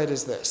highlight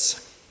is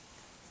this.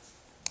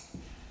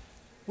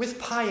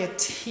 With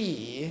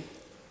piety,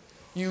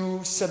 you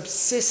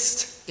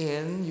subsist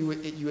in,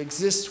 you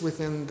exist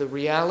within the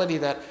reality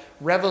that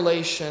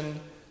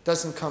revelation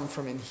doesn't come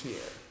from in here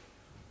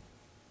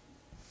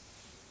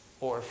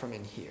or from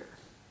in here.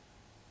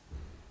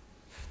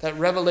 That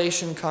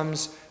revelation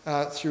comes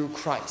through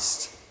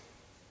Christ.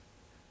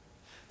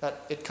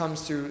 That it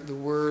comes through the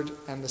word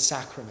and the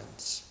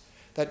sacraments.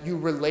 That you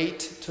relate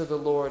to the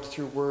Lord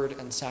through word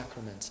and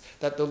sacraments.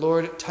 That the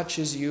Lord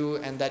touches you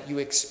and that you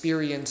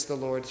experience the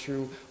Lord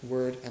through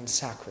word and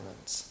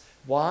sacraments.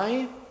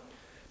 Why?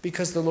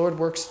 Because the Lord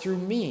works through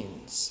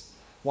means.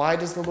 Why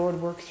does the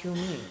Lord work through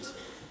means?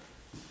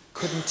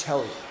 Couldn't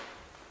tell you.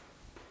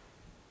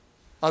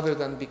 Other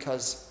than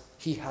because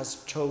he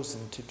has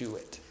chosen to do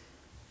it.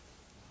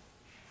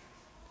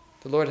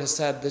 The Lord has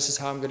said, this is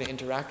how I'm going to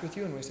interact with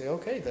you. And we say,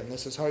 okay, then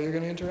this is how you're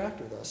going to interact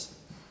with us.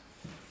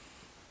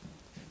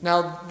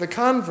 Now, the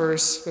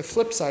converse, the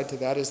flip side to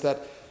that is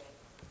that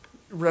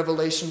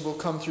revelation will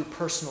come through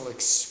personal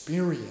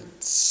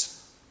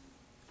experience,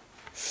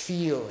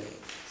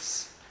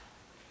 feelings.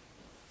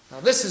 Now,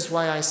 this is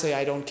why I say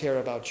I don't care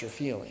about your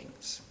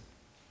feelings.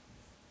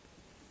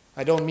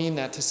 I don't mean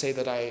that to say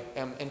that I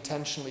am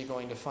intentionally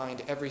going to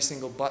find every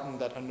single button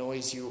that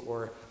annoys you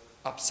or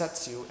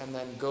upsets you and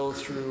then go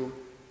through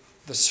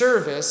the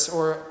service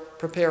or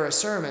prepare a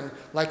sermon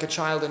like a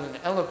child in an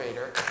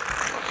elevator,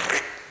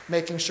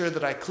 making sure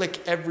that I click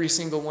every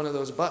single one of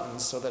those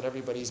buttons so that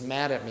everybody's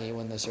mad at me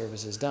when the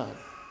service is done.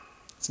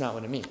 It's not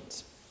what it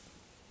means.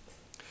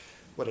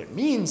 What it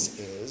means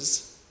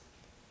is,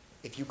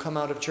 if you come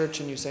out of church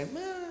and you say,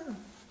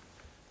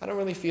 I don't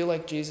really feel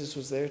like Jesus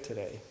was there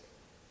today,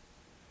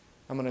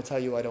 I'm going to tell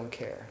you I don't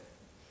care.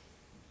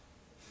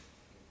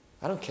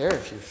 I don't care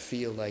if you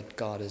feel like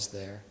God is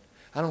there.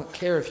 I don't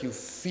care if you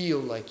feel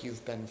like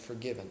you've been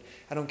forgiven.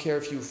 I don't care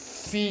if you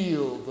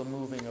feel the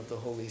moving of the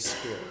Holy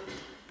Spirit.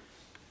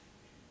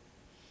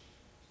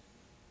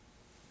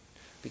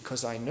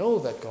 Because I know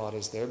that God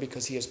is there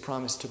because he has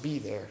promised to be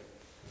there.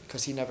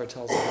 Because he never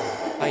tells a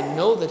lie. I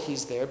know that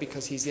he's there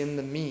because he's in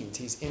the means.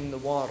 He's in the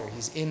water.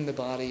 He's in the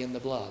body and the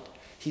blood.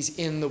 He's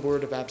in the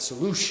word of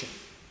absolution.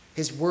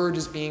 His word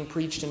is being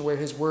preached, and where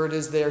his word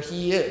is, there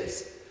he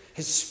is.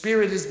 His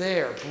Spirit is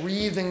there,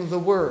 breathing the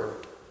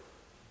word.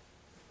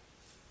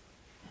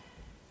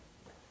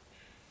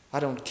 I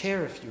don't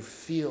care if you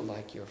feel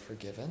like you're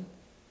forgiven.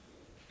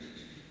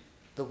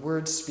 The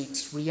word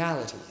speaks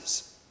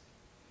realities.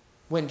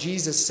 When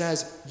Jesus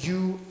says,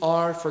 you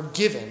are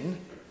forgiven,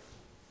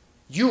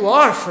 you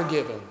are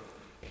forgiven.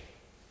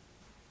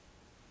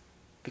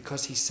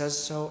 Because he says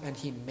so and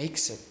he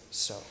makes it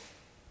so.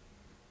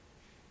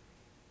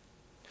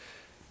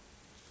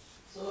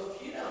 So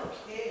if you don't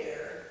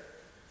care,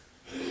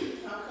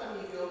 how come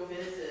you go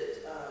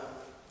visit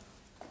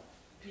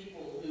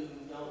people who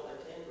don't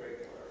attend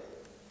regularly?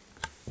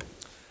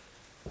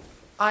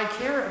 I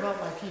care about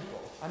my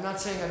people. I'm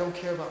not saying I don't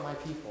care about my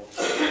people.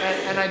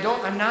 And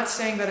I'm not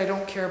saying that I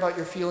don't care about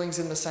your feelings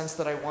in the sense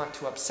that I want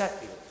to upset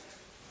you.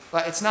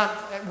 But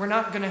we're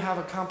not going to have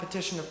a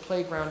competition of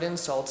playground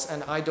insults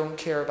and I don't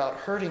care about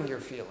hurting your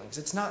feelings.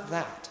 It's not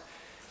that.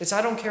 It's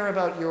I don't care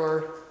about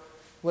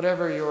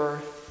whatever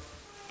your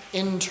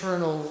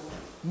internal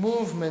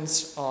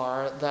movements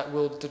are that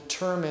will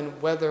determine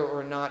whether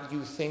or not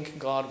you think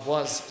God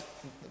was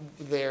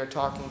there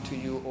talking to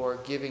you or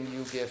giving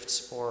you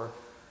gifts or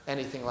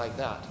anything like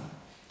that.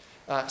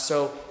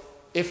 So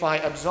if I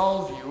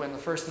absolve you and the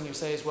first thing you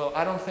say is, well,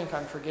 I don't think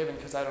I'm forgiven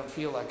because I don't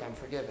feel like I'm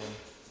forgiven,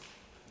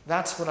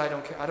 that's what I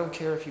don't care. I don't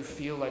care if you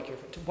feel like you're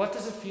forgiven. What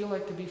does it feel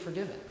like to be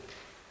forgiven?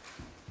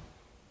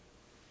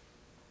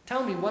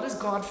 Tell me, what does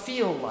God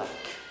feel like?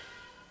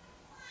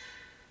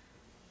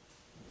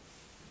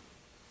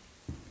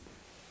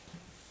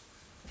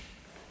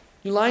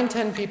 You line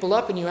 10 people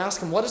up and you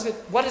ask them, what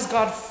does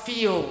God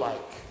feel like?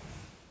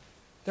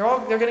 They're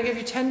going to give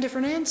you 10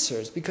 different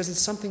answers because it's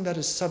something that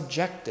is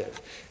subjective.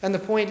 And the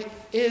point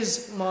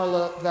is,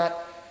 Marla, that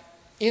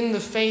in the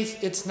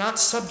faith, it's not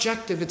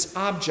subjective, it's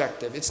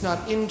objective. It's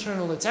not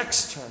internal, it's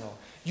external.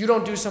 You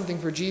don't do something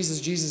for Jesus,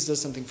 Jesus does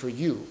something for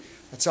you.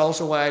 That's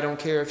also why I don't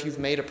care if you've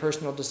made a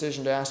personal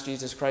decision to ask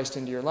Jesus Christ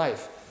into your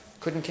life.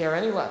 Couldn't care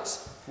any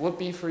less.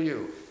 Whoopee for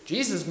you.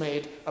 Jesus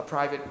made a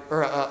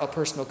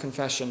personal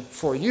confession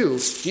for you.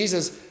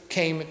 Jesus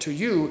came to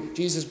you.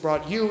 Jesus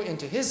brought you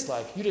into his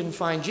life. You didn't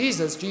find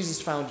Jesus. Jesus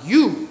found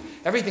you.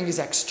 Everything is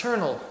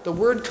external. The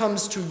word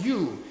comes to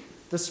you.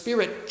 The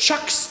Spirit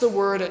chucks the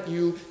word at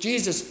you.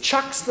 Jesus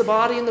chucks the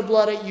body and the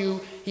blood at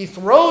you. He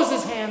throws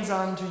his hands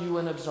onto you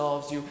and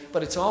absolves you.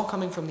 But it's all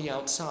coming from the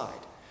outside.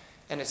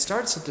 And it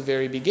starts at the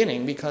very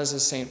beginning because,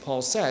 as St.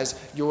 Paul says,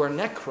 you're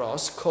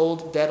necros,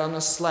 cold, dead on a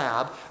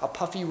slab, a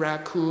puffy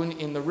raccoon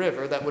in the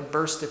river that would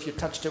burst if you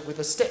touched it with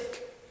a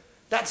stick.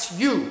 That's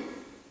you.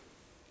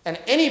 And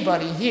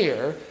anybody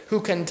here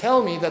who can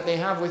tell me that they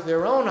have with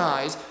their own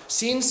eyes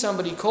seen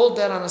somebody cold,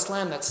 dead on a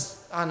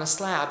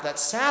slab that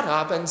sat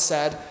up and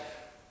said,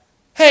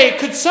 hey,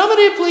 could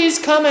somebody please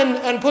come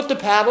and put the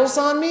paddles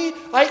on me?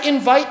 I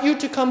invite you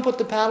to come put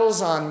the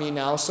paddles on me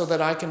now so that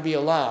I can be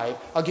alive.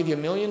 I'll give you $1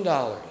 million.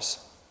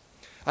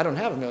 I don't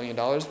have $1 million,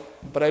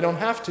 but I don't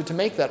have to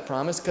make that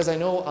promise because I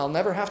know I'll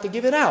never have to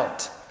give it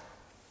out.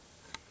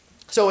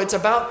 So it's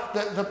about,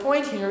 the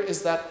point here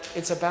is that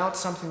it's about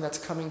something that's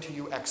coming to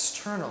you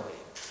externally.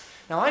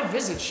 Now I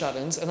visit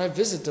shut-ins and I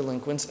visit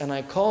delinquents and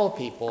I call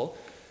people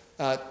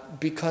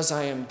because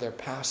I am their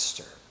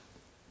pastor.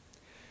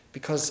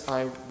 Because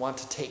I want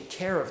to take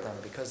care of them,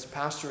 because the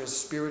pastor is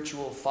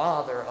spiritual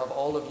father of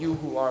all of you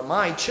who are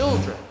my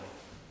children.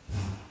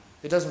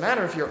 It doesn't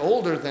matter if you're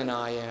older than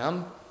I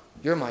am,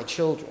 you're my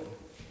children.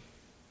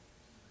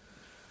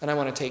 And I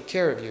want to take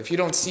care of you. If you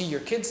don't see your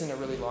kids in a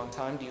really long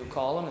time, do you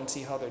call them and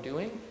see how they're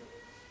doing?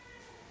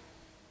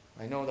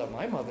 I know that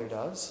my mother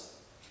does.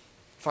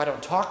 If I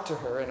don't talk to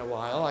her in a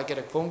while, I get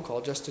a phone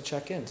call just to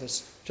check in.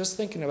 Just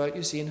thinking about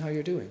you, seeing how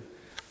you're doing.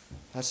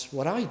 That's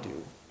what I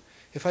do.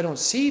 If I don't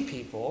see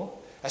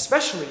people,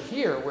 especially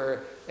here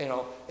where,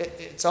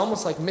 it's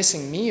almost like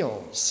missing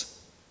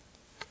meals.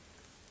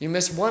 You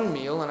miss one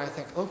meal and I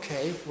think,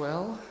 okay,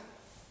 well,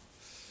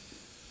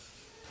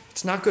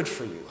 it's not good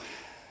for you.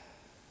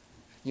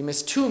 You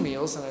miss 2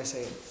 meals and I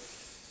say,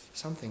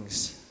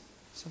 something's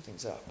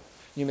up.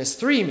 You miss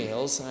 3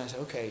 meals and I say,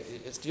 okay,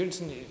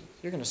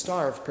 you're going to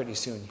starve pretty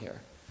soon here.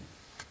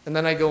 And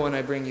then I go and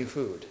I bring you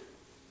food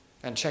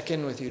and check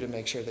in with you to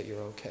make sure that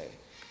you're okay.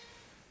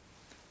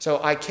 So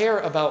I care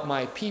about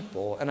my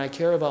people, and I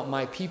care about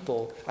my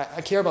people. I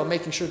care about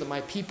making sure that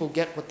my people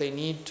get what they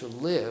need to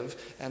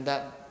live and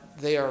that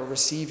they are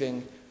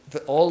receiving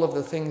all of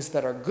the things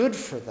that are good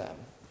for them.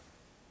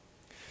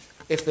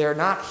 If they're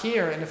not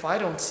here and if I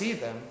don't see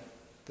them,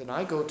 then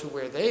I go to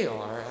where they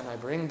are and I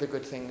bring the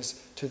good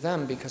things to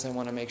them because I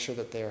want to make sure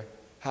that they're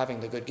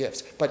having the good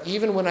gifts. But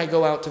even when I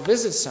go out to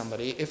visit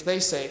somebody, if they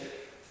say,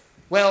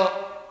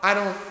 well, I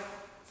don't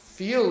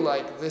feel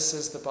like this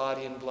is the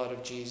body and blood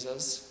of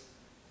Jesus,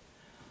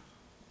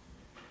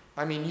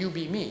 I mean, you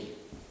be me.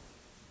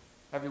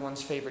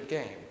 Everyone's favorite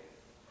game.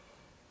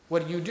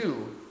 What do you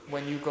do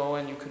when you go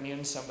and you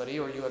commune somebody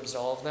or you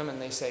absolve them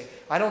and they say,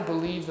 I don't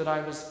believe that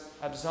I was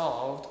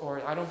absolved,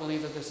 or I don't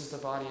believe that this is the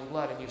body and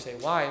blood, and you say,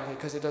 why?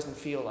 Because it doesn't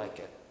feel like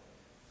it.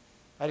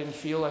 I didn't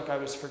feel like I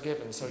was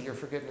forgiven, so your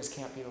forgiveness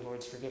can't be the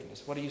Lord's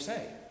forgiveness. What do you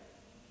say?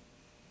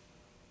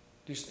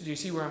 Do you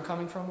see where I'm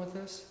coming from with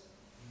this?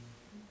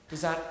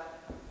 Does that...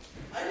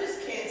 I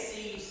just can't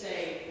see you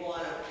saying, well,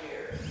 I don't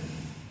care.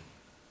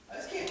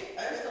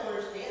 I just don't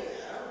understand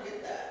that. I don't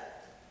get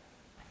that.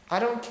 I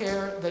don't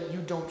care that you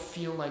don't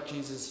feel like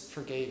Jesus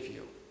forgave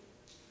you.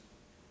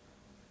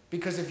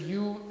 Because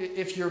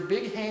if your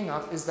big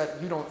hang-up is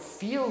that you don't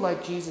feel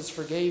like Jesus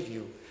forgave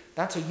you,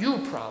 that's a you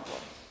problem.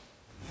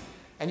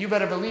 And you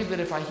better believe that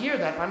if I hear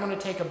that, I'm going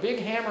to take a big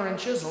hammer and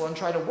chisel and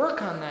try to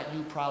work on that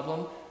you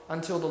problem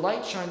until the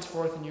light shines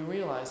forth and you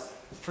realize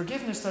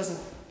forgiveness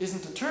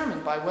isn't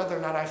determined by whether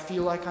or not I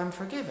feel like I'm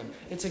forgiven.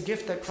 It's a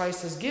gift that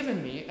Christ has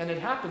given me, and it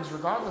happens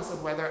regardless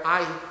of whether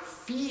I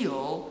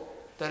feel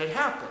that it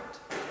happened.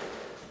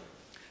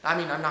 I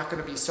mean, I'm not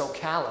going to be so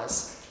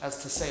callous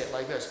as to say it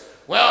like this.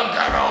 Well,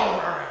 get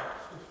over it.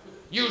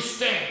 You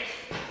stink.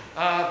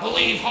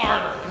 Believe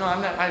harder.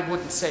 I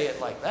wouldn't say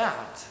it like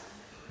that.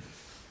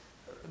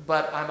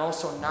 But I'm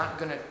also not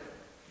going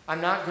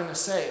to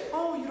say,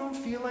 oh, you don't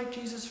feel like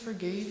Jesus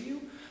forgave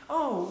you?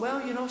 Oh,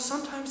 well,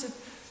 sometimes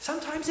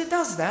it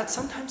does that.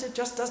 Sometimes it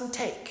just doesn't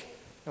take.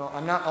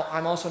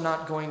 I'm also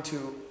not going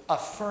to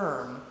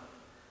affirm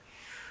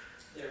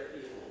their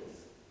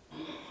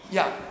feelings.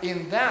 Yeah,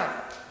 in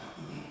that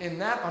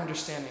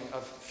understanding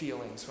of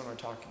feelings when we're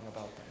talking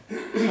about them.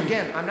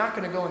 Again, I'm not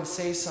going to go and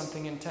say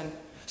something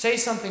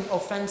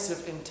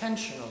offensive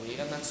intentionally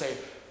and then say,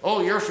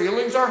 oh, your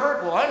feelings are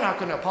hurt? Well, I'm not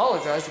going to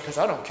apologize because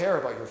I don't care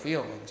about your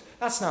feelings.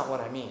 That's not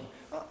what I mean.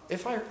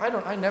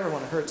 I never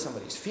want to hurt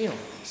somebody's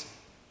feelings.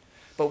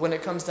 But when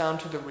it comes down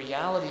to the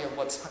reality of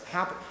what's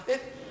happened,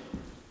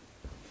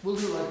 we'll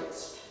do like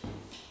this.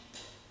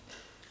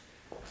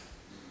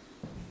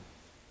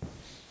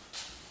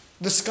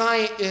 The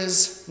sky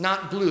is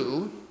not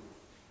blue.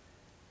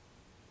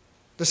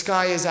 The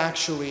sky is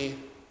actually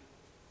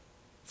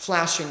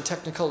flashing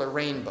Technicolor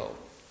rainbow.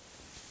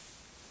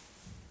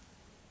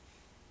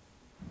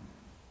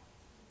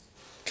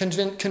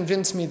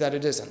 Convince me that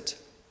it isn't.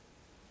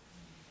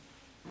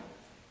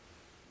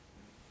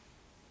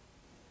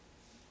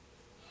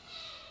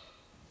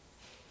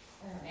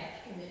 I don't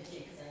have to convince you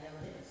because I know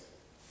it is.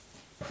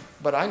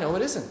 But I know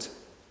it isn't.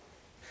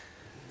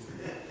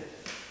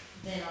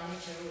 Then I'll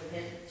make sure we're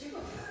headed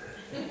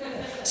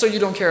to. So you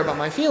don't care about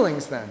my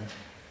feelings then?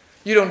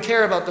 You don't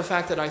care about the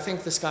fact that I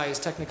think the sky is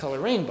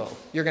Technicolor rainbow.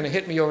 You're going to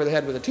hit me over the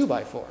head with a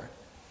 2x4.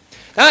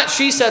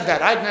 She said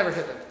that. I'd never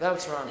hit it.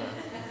 That's wrong.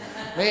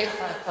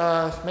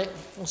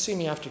 We'll see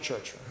me after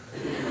church.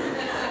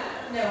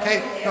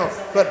 Okay, no,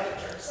 but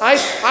I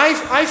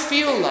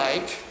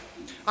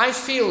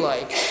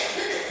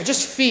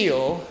just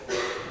feel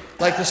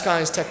like the sky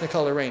is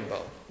Technicolor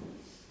rainbow.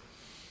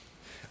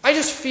 I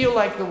just feel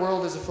like the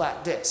world is a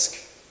flat disk.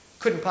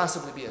 Couldn't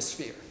possibly be a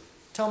sphere.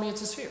 Tell me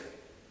it's a sphere.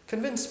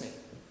 Convince me.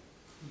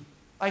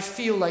 I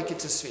feel like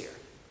it's a sphere.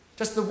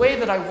 Just the way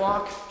that I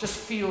walk just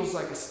feels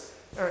like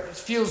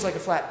a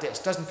flat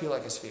disk. Doesn't feel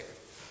like a sphere.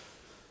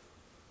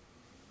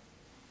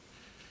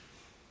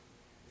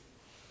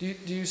 Do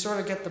you sort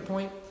of get the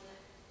point?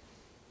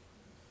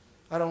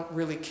 I don't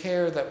really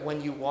care that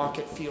when you walk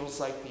it feels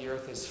like the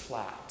earth is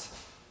flat.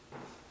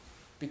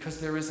 Because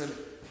there is an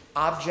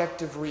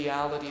objective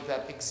reality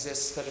that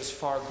exists that is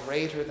far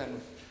greater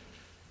than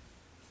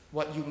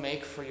what you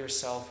make for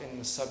yourself in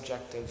the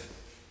subjective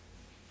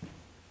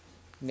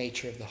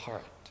nature of the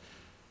heart.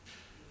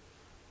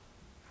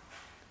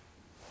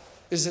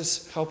 Is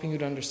this helping you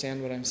to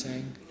understand what I'm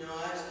saying? No,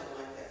 I just don't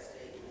like that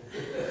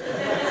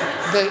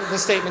statement. The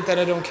statement that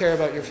I don't care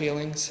about your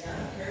feelings? Yeah, I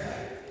don't care about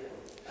your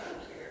feelings. I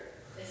don't care.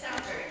 It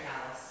sounds very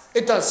callous.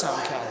 It does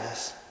sound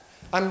callous.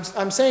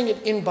 I'm saying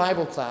it in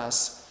Bible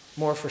class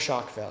more for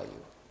shock value.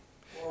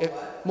 Or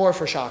what? More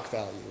for shock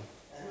value.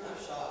 I'm not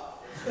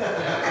shocked.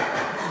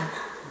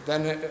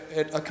 Then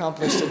it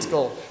accomplished its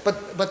goal.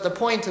 But the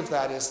point of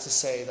that is to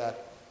say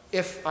that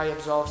if I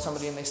absolve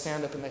somebody and they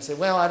stand up and they say,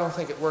 well, I don't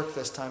think it worked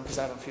this time because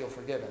I don't feel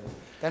forgiven,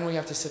 then we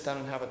have to sit down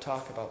and have a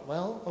talk about,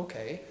 well,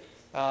 okay,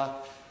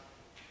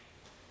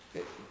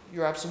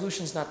 your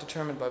absolution is not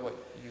determined by what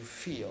you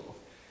feel.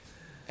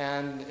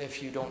 And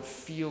if you don't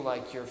feel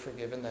like you're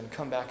forgiven, then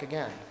come back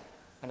again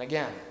and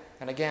again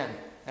and again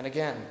and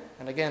again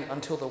and again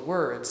until the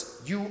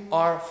words, you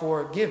are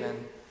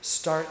forgiven,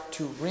 start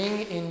to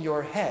ring in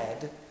your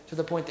head to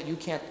the point that you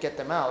can't get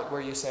them out,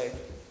 where you say,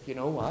 you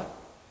know what?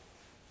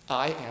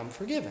 I am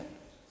forgiven.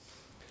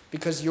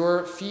 Because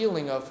your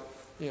feeling of,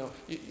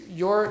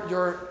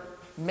 you're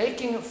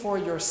making for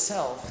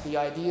yourself the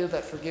idea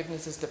that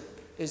forgiveness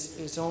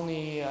is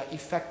only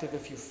effective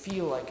if you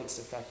feel like it's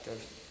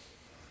effective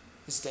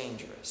is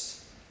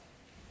dangerous.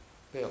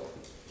 Bill.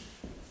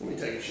 Let me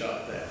take a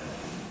shot at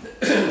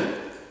that.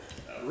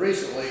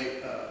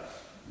 Recently, a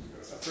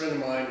friend of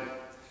mine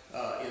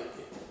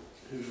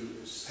who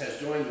has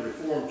joined the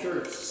Reformed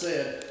Church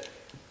said,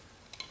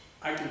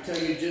 I can tell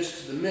you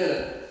just to the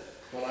minute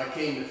when I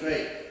came to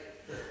faith.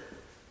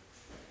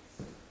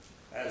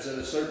 I was at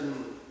a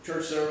certain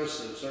church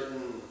service, at a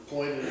certain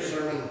point in the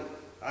sermon,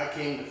 I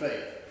came to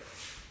faith.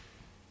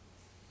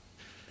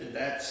 And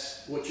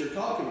that's what you're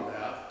talking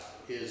about,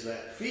 is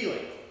that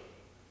feeling.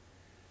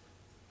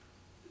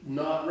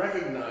 Not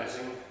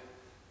recognizing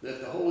that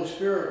the Holy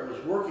Spirit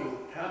was working.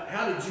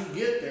 How did you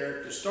get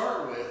there to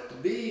start with, to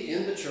be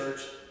in the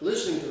church,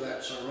 listening to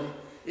that sermon,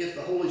 if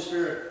the Holy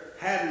Spirit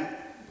hadn't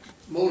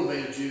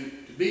motivated you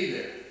to be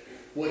there?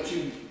 What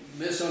you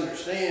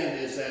misunderstand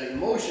is that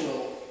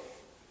emotional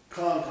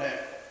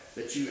contact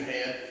that you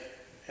had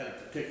at a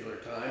particular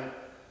time.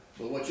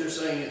 But what you're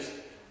saying is,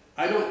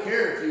 I don't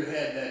care if you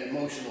had that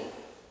emotional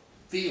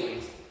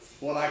feeling.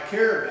 What I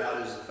care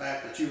about is the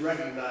fact that you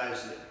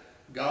recognize that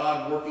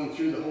God, working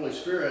through the Holy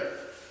Spirit,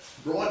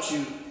 brought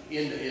you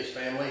into His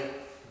family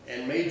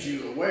and made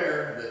you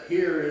aware that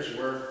here is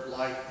where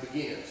life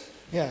begins.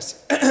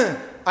 Yes.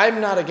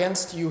 I'm not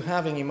against you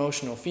having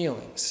emotional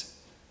feelings.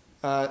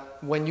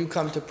 When you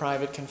come to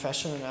private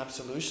confession and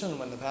absolution,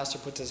 when the pastor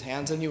puts his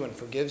hands on you and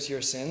forgives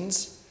your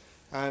sins,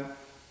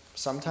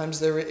 sometimes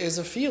there is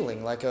a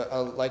feeling like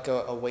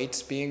a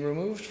weight's being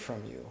removed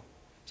from you.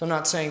 So I'm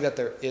not saying that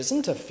there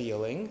isn't a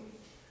feeling,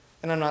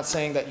 and I'm not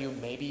saying that you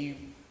maybe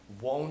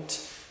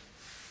won't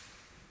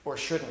or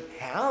shouldn't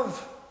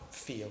have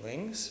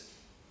feelings,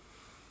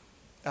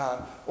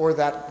 or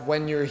that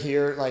when you're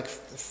here, like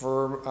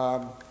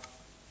for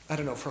I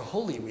don't know, for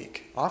Holy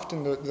Week.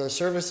 Often the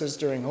services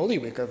during Holy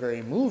Week are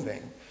very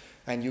moving,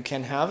 and you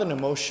can have an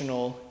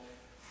emotional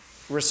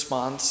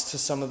response to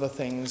some of the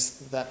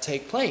things that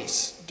take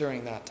place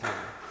during that time.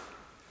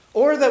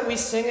 Or that we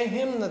sing a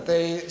hymn that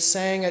they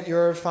sang at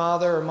your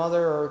father or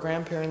mother or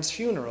grandparents'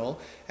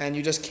 funeral, and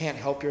you just can't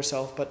help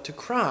yourself but to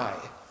cry.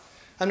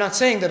 I'm not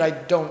saying that I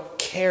don't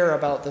care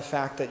about the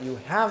fact that you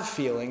have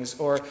feelings,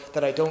 or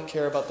that I don't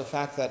care about the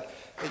fact that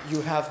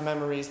you have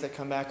memories that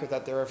come back, or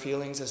that there are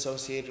feelings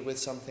associated with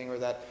something, or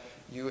that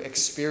you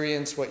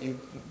experience what you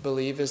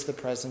believe is the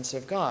presence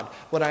of God.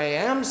 What I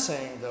am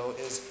saying, though,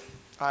 is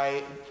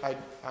I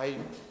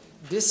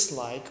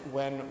dislike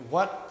when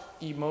what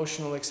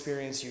emotional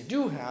experience you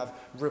do have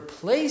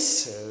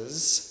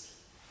replaces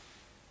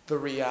the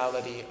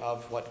reality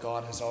of what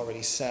God has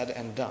already said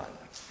and done.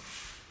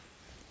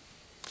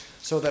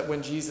 So that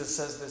when Jesus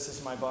says, "This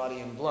is my body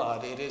and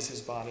blood," it is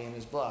his body and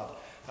his blood.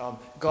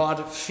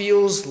 God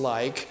feels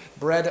like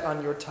bread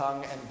on your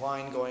tongue and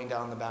wine going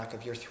down the back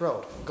of your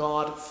throat.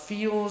 God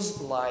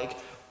feels like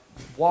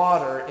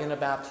water in a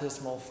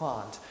baptismal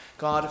font.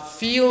 God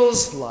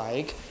feels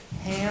like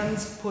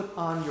hands put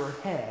on your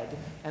head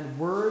and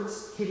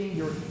words hitting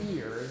your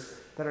ears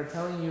that are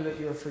telling you that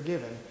you're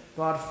forgiven.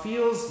 God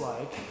feels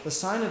like the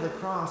sign of the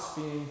cross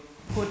being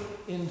put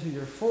into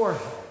your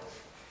forehead.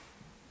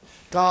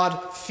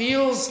 God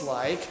feels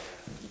like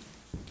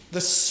the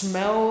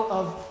smell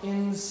of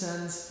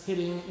incense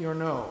hitting your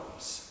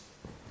nose.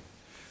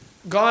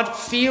 God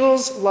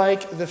feels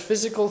like the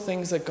physical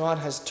things that God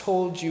has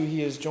told you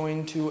he is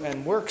joined to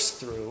and works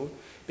through,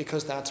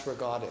 because that's where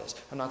God is.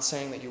 I'm not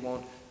saying that you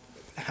won't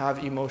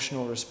have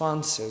emotional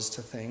responses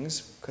to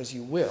things, because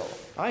you will.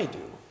 I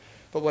do.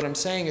 But what I'm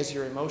saying is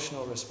your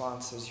emotional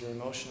responses,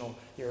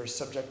 your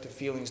subjective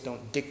feelings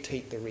don't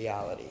dictate the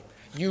reality.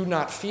 You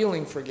not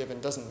feeling forgiven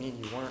doesn't mean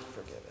you weren't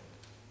forgiven.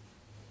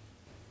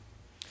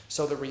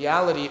 So the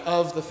reality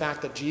of the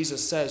fact that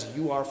Jesus says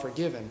you are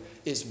forgiven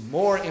is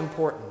more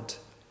important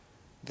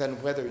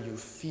than whether you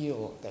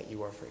feel that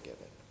you are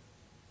forgiven.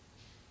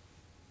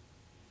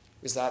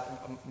 Is that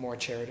more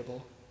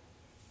charitable?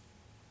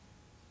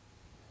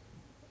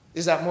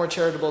 Is that more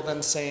charitable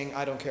than saying,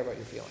 I don't care about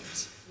your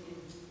feelings?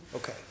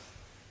 Okay.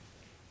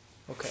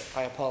 Okay,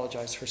 I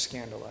apologize for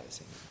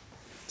scandalizing you.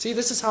 See,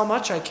 this is how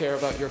much I care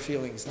about your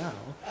feelings now.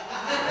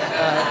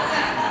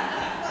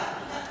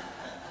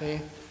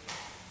 See?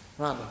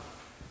 Rhonda.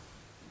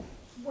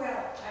 Well,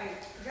 I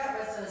forgot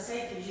what I was going to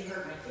say because you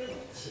hurt my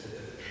feelings.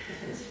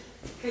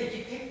 Because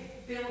you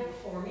picked Bill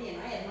before me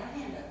and I had my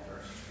hand up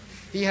first.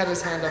 He had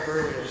his hand up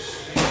earlier.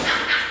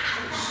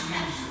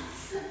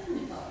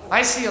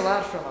 I see a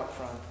lot from up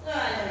front. No,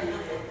 I know you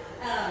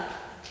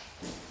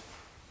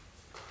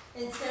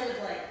did. Instead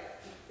of like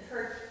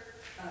hurt,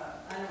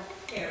 I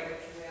don't care,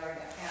 which we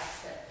already got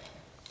past it.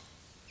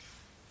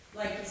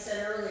 Like you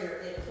said earlier,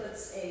 it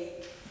puts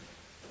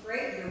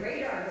your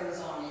radar goes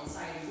on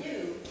inside of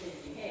you,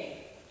 thinking,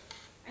 hey,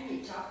 I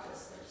need to talk to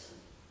this person.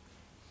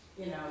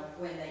 You know,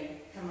 when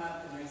they come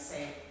up and they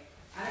say,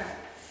 I don't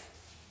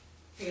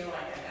feel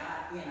like I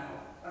got, you know,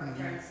 what I'm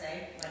trying to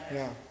say. Like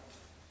Yeah.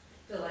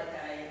 I feel like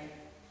I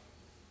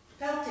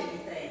felt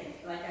anything,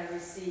 like I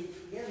received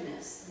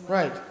forgiveness.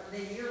 Right.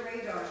 Then your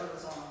radar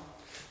goes on.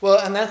 Well,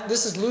 and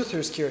this is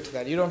Luther's cure to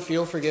that. You don't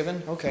feel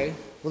forgiven? Okay.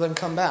 Well, then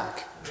come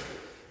back.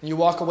 And you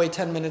walk away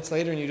 10 minutes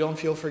later and you don't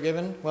feel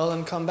forgiven? Well,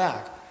 then come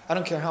back. I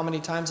don't care how many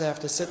times I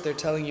have to sit there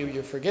telling you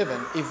you're forgiven.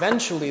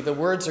 Eventually, the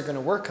words are going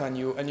to work on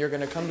you and you're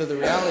going to come to the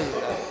reality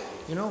that,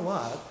 you know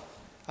what?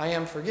 I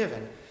am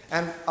forgiven.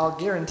 And I'll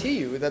guarantee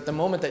you that the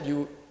moment that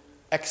you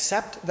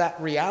accept that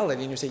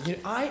reality and you say,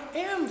 I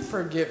am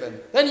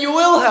forgiven, then you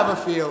will have a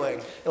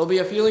feeling. It'll be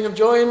a feeling of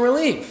joy and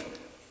relief.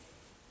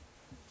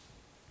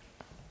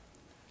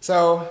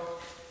 So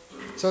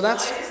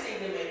that's... I just need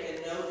to make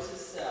a note to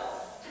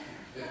self.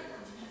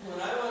 When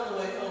I'm on the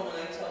way home and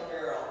I tell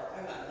Daryl,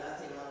 I got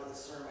nothing out of the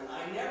sermon,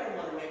 I never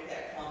want to make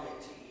that comment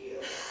to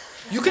you.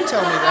 You can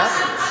tell me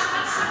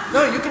that.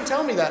 No, you can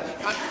tell me that.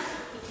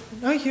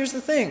 No, here's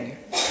the thing.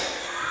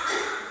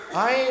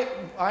 I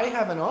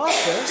have an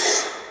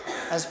office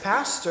as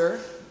pastor,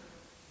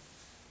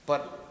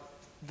 but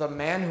the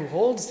man who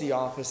holds the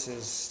office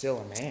is still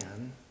a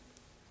man.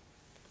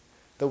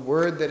 The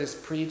word that is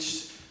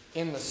preached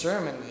in the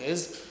sermon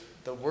is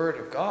the Word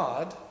of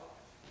God,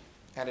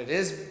 and it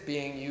is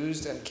being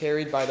used and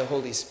carried by the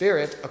Holy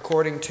Spirit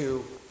according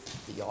to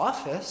the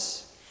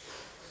office.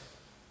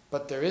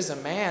 But there is a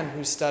man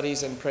who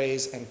studies and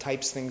prays and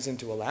types things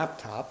into a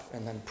laptop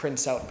and then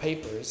prints out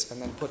papers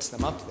and then puts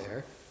them up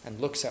there and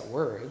looks at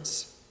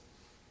words.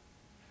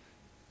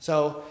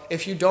 So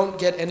if you don't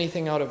get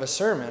anything out of a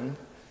sermon,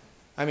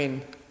 I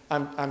mean,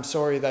 I'm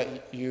sorry that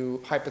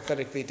you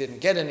hypothetically didn't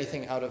get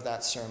anything out of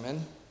that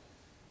sermon.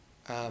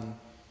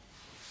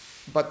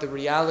 But the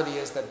reality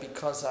is that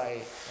because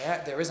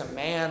there is a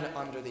man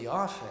under the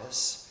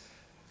office,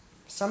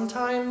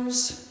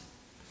 sometimes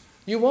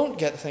you won't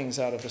get things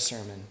out of a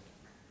sermon.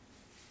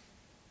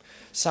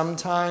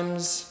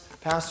 Sometimes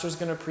pastor's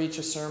going to preach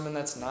a sermon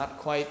that's not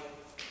quite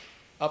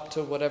up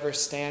to whatever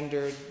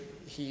standard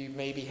he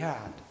maybe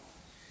had.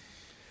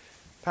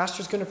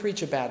 Pastor's going to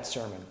preach a bad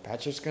sermon.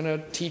 Pastor's going to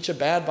teach a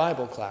bad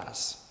Bible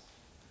class.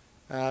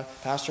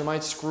 Pastor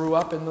might screw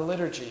up in the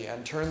liturgy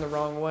and turn the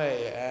wrong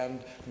way and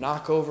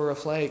knock over a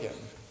flagon.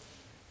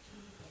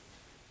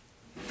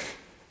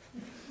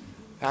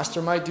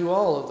 Pastor might do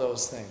all of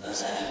those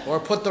things, or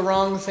put the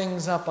wrong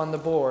things up on the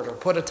board, or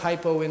put a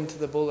typo into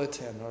the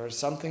bulletin, or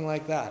something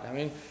like that. I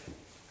mean,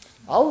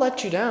 I'll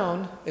let you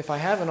down if I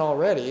haven't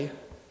already,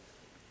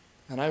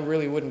 and I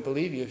really wouldn't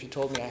believe you if you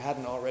told me I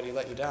hadn't already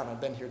let you down.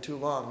 I've been here too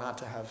long not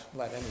to have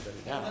let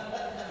anybody down.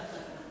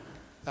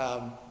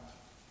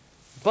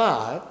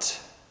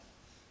 But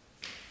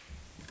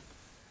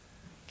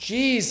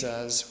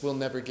Jesus will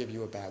never give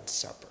you a bad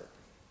supper.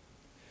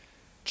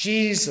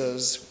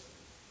 Jesus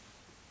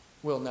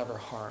will never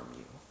harm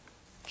you.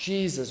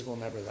 Jesus will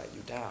never let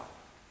you down.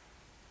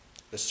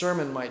 The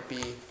sermon might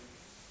be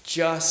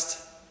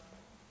just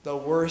the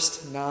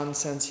worst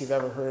nonsense you've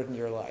ever heard in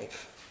your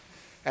life.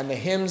 And the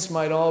hymns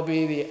might all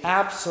be the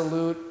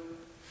absolute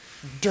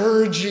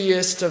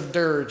dirgiest of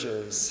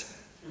dirges.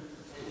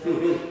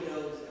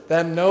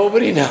 Then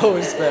nobody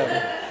knows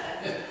them.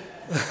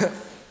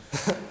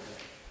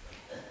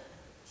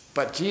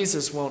 But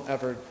Jesus won't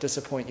ever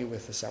disappoint you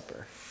with the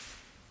supper.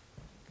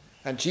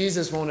 And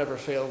Jesus won't ever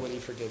fail when he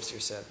forgives your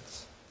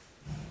sins.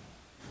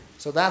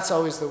 So that's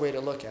always the way to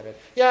look at it.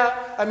 Yeah,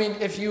 I mean,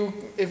 if you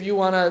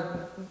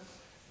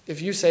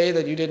say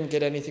that you didn't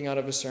get anything out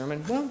of a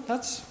sermon, well,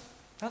 that's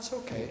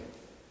okay.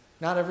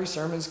 Not every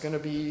sermon's going to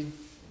be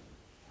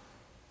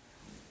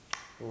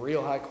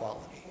real high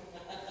quality.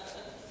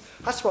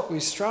 That's what we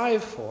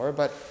strive for,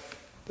 but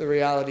the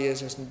reality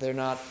is they're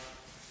not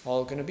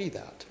all going to be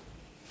that.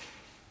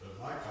 But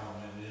my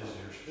comment is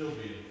you're still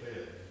being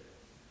fed.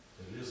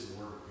 It is the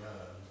Word of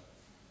God.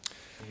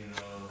 You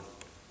know,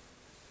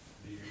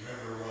 do you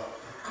remember what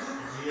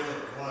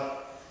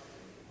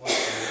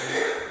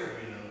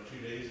you know, 2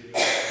 days ago?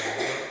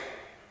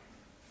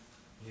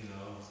 You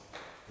know,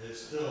 it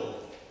still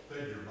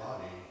fed your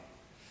body.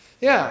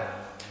 Yeah. You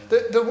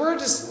know, The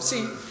word is,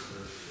 see,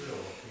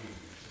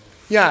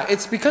 yeah,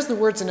 it's because the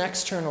word's an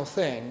external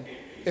thing.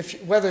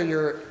 Whether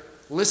you're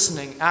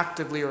listening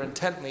actively or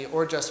intently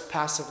or just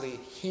passively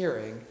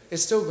hearing,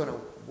 it's still going to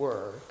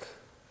work.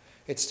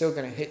 It's still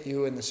going to hit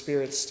you, and the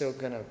Spirit's still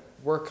going to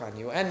work on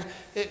you. And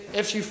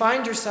if you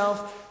find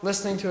yourself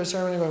listening to a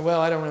sermon and going,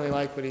 well, I don't really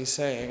like what he's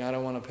saying, I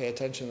don't want to pay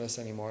attention to this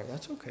anymore,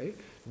 that's okay.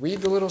 Read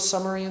the little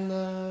summary in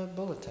the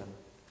bulletin.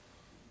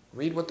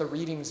 Read what the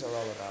readings are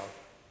all about.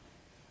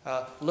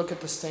 Look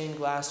at the stained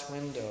glass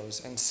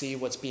windows and see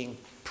what's being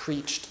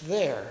preached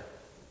there.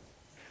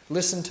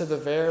 Listen to the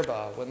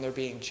verba when they're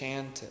being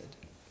chanted.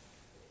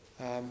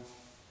 And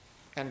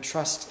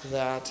trust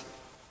that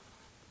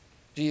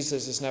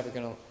Jesus is never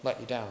going to let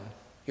you down.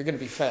 You're going to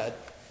be fed.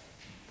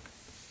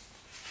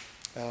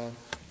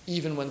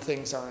 Even when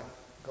things aren't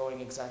going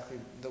exactly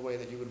the way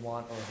that you would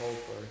want or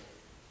hope, or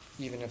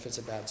even if it's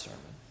a bad sermon.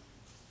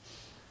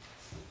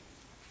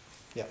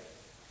 Yeah.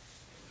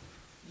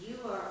 You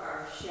are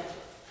our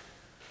shepherd.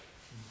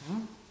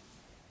 Mm-hmm.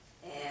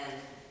 And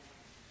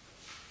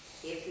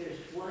if there's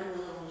one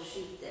little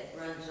sheep that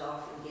runs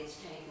off and gets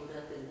tangled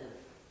up in the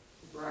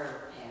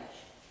briar patch,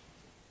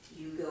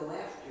 you go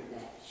after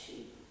that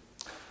sheep.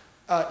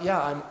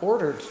 Yeah, I'm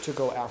ordered to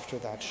go after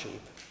that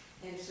sheep.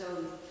 And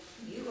so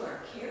you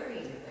are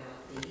caring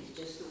about these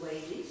just the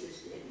way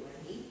Jesus did when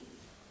he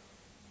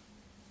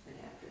went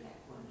after that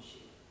one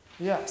sheep.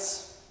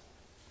 Yes.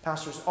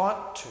 Pastors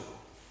ought to,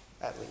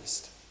 at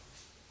least.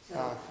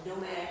 So no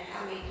matter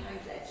how many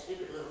times that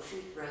stupid little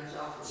sheep runs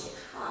off and gets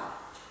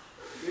caught,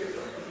 you're going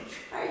to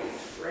try to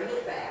bring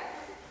it back.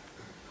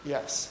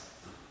 Yes.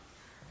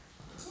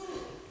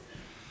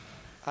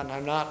 And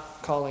I'm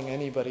not calling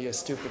anybody a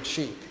stupid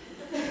sheep.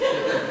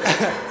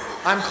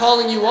 I'm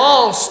calling you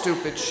all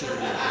stupid sheep.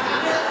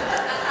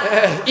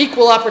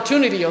 Equal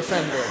opportunity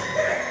offender.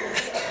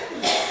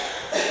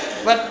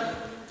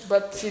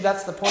 But see,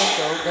 that's the point,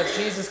 though, that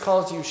Jesus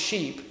calls you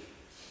sheep.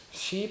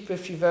 Sheep,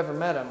 if you've ever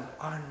met them,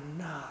 are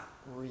not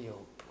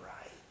real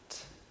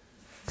bright.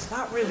 It's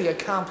not really a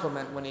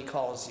compliment when he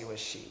calls you a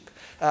sheep.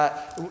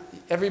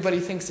 Everybody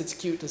thinks it's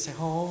cute to say,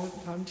 oh,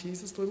 I'm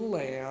Jesus' little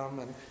lamb.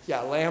 And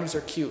yeah, lambs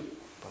are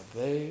cute, but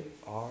they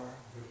are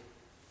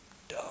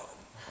dumb.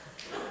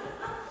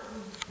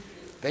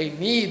 They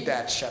need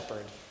that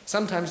shepherd.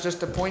 Sometimes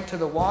just to point to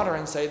the water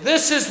and say,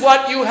 this is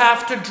what you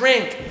have to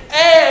drink.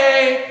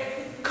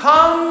 Hey,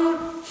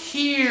 come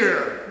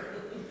here.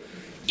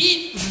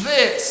 Eat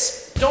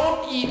this.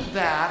 Don't eat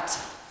that.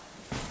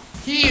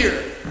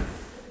 Here.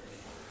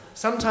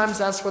 Sometimes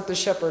that's what the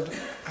shepherd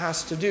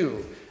has to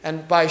do.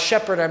 And by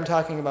shepherd, I'm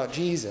talking about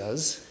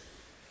Jesus.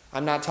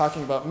 I'm not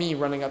talking about me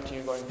running up to you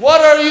and going, what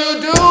are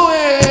you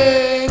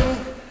doing?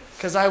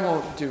 Because I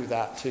won't do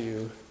that to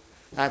you.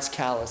 That's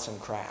callous and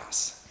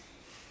crass.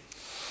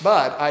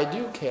 But I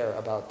do care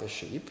about the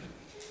sheep.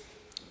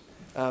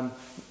 And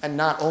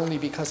not only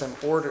because I'm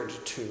ordered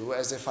to,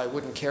 as if I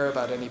wouldn't care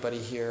about anybody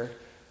here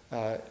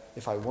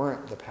if I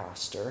weren't the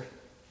pastor,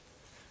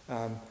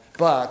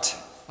 but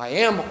I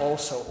am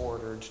also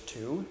ordered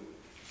to.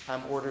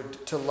 I'm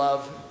ordered to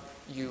love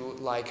you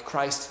like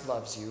Christ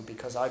loves you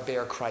because I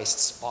bear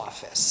Christ's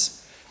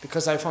office.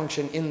 Because I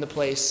function in the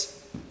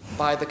place,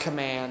 by the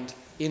command,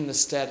 in the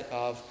stead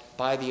of,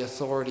 by the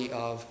authority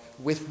of,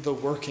 with the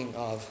working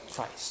of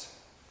Christ.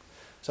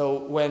 So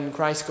when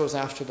Christ goes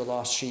after the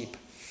lost sheep,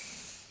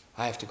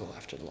 I have to go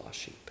after the lost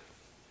sheep.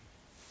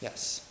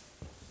 Yes?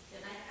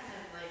 Can I kind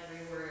of like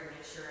reword and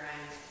make sure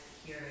I'm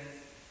hearing?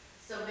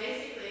 So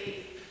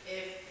basically,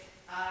 if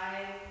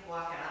I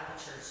walk out of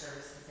the church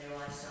service and say,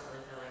 well, I just don't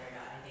really feel like I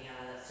got anything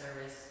out of that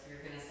service, you're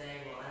going to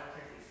say, well, I don't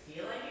care if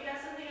you feel like you got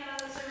something out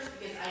of the service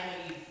because I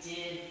know you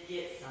did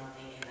get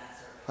something in that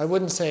service. I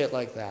wouldn't say it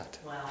like that.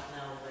 Well,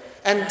 no, but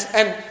And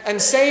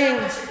that's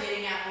saying... what you're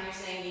getting at when you're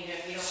saying you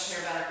don't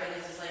care about our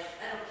feelings. It's like,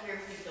 I don't care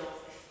if you don't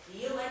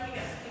feel like you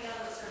got something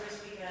out of the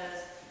service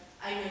because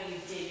I know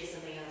you did get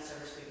something out of the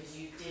service because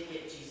you did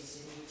get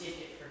Jesus and you did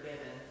get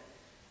forgiven,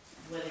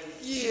 whether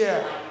you feel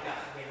like you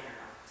got forgiven or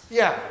not.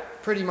 Yeah,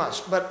 pretty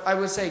much. But I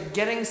would say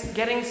getting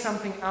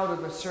something out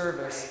of the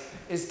service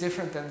is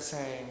different than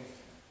saying,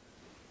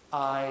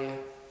 I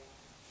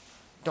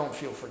don't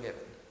feel forgiven.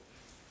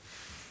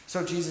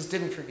 So Jesus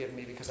didn't forgive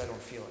me because I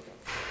don't feel like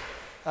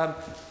I'm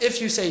forgiven.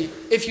 If you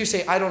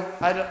say I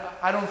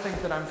don't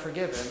think that I'm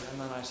forgiven,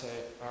 and then I say,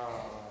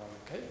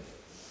 okay,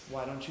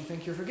 why don't you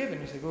think you're forgiven?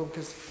 You say, well,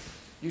 because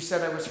you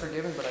said I was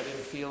forgiven, but I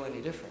didn't feel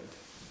any different.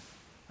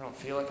 I don't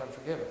feel like I'm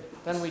forgiven.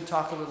 Then we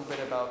talk a little bit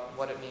about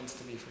what it means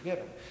to be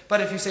forgiven.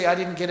 But if you say I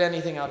didn't get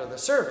anything out of the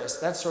service,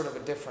 that's sort of a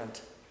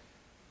different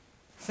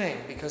thing,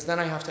 because then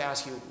I have to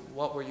ask you,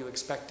 what were you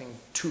expecting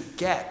to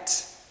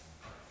get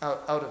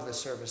out of the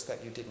service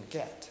that you didn't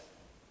get?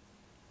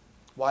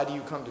 Why do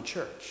you come to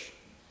church?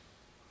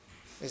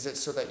 Is it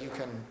so that you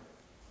can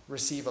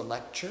receive a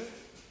lecture?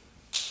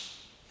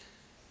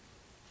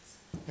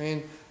 I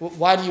mean,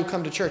 why do you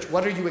come to church?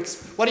 What are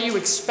you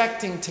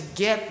expecting to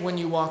get when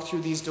you walk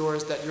through these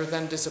doors that you're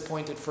then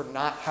disappointed for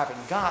not having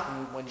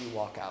gotten when you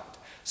walk out?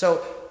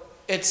 So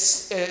it's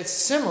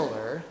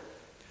similar,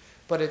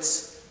 but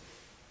it's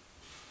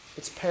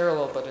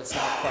parallel, but it's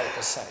not quite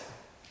the same.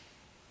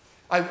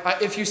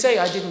 If you say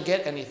I didn't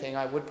get anything,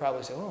 I would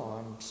probably say, oh,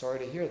 I'm sorry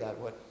to hear that.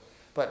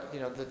 But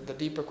the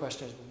deeper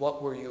question is,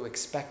 what were you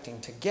expecting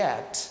to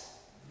get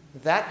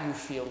that you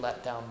feel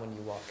let down when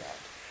you walk out?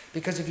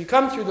 Because if you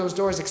come through those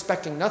doors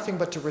expecting nothing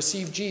but to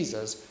receive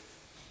Jesus,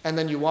 and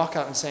then you walk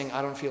out and saying,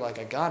 I don't feel like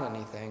I got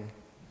anything,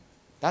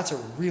 that's a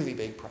really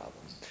big problem.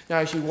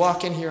 Now, if you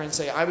walk in here and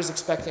say, I was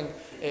expecting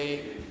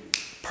a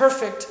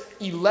perfect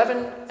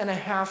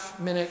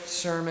 11.5-minute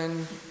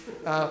sermon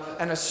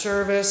and a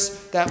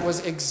service that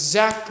was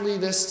exactly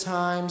this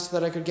time so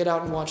that I could get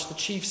out and watch the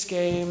Chiefs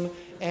game,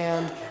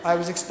 and I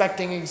was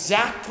expecting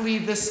exactly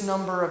this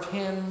number of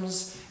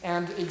hymns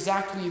and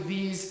exactly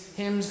these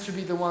hymns to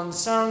be the ones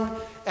sung,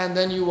 and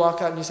then you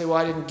walk out and you say, well,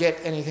 I didn't get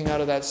anything out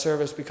of that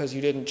service because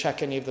you didn't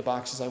check any of the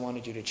boxes I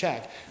wanted you to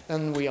check.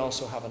 Then we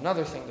also have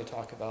another thing to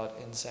talk about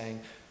in saying,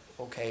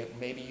 okay,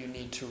 maybe you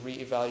need to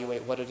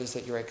reevaluate what it is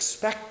that you're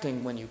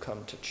expecting when you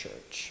come to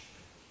church.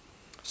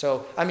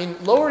 So, I mean,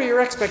 lower your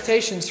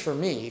expectations for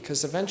me,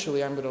 because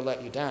eventually I'm going to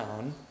let you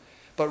down.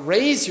 But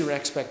raise your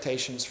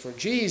expectations for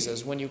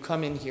Jesus when you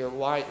come in here.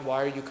 Why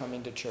are you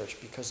coming to church?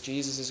 Because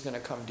Jesus is going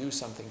to come do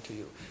something to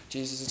you.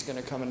 Jesus is going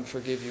to come and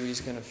forgive you. He's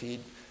going to feed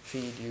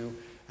you.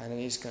 And then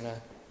he's going to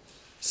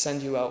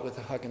send you out with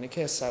a hug and a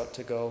kiss out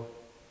to go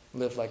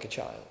live like a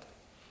child.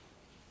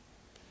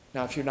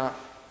 Now, if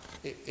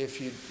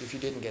you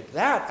didn't get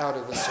that out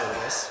of the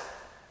service,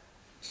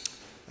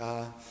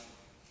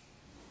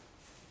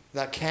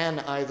 that can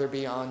either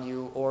be on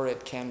you or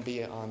it can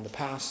be on the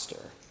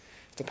pastor.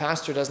 If the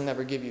pastor doesn't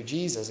ever give you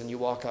Jesus and you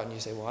walk out and you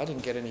say, well, I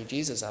didn't get any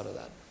Jesus out of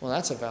that. Well,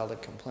 that's a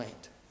valid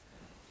complaint.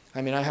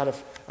 I mean, I had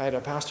a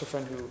pastor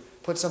friend who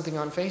put something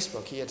on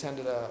Facebook. He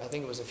attended I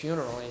think it was a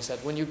funeral, and he said,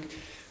 when you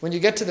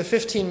get to the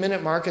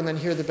 15-minute mark and then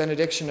hear the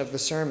benediction of the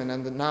sermon,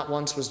 and not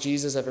once was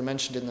Jesus ever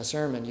mentioned in the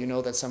sermon, you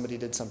know that somebody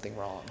did something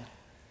wrong.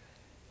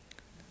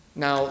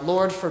 Now,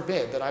 Lord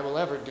forbid that I will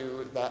ever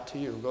do that to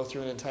you, go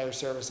through an entire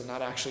service and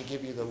not actually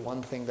give you the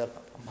one thing that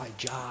my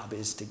job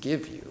is to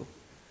give you.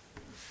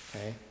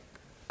 Okay?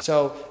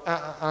 So,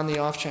 on the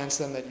off chance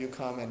then that you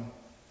come and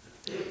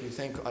you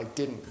think I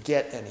didn't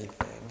get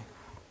anything,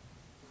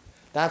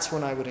 that's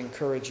when I would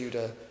encourage you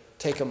to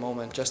take a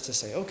moment just to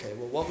say, okay,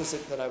 well, what was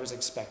it that I was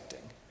expecting?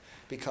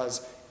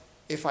 Because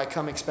if I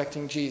come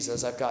expecting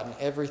Jesus, I've gotten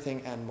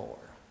everything and more.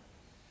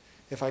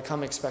 If I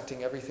come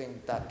expecting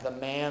everything that the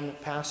man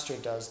pastor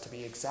does to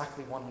be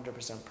exactly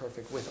 100%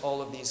 perfect with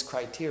all of these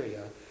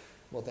criteria,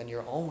 well, then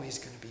you're always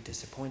going to be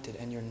disappointed,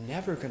 and you're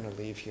never going to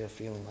leave here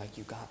feeling like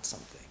you got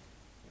something.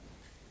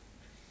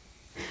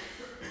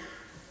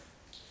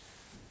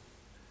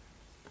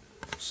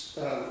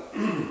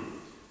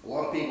 A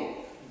lot of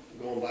people,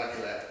 going back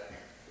to that,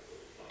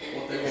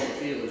 what they want to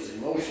feel is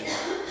emotion.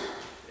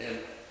 And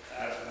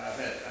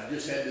I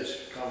just had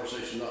this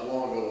conversation not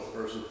long ago with a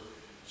person who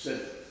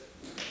said,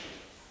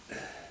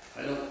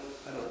 I don't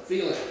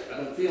feel it. I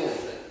don't feel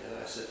anything.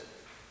 And I said,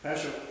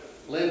 Pastor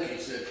Lemke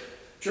said,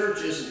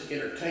 Church isn't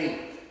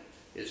entertainment.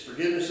 It's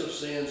forgiveness of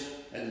sins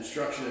and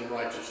instruction in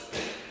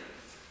righteousness.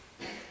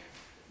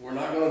 We're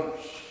not going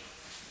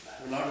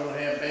to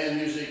have band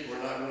music.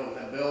 We're not going to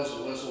have bells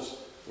and whistles.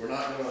 We're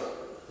not going to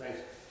things.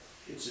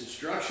 It's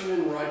instruction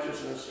in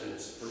righteousness and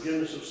it's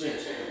forgiveness of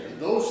sins. And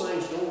those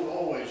things don't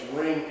always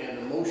ring an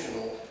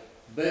emotional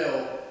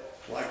bell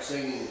like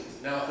singing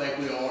 "Now Thank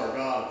We All Our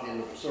God" at the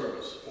end of the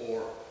service,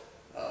 or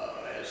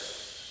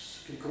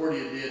as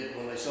Concordia did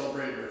when they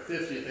celebrated their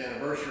 50th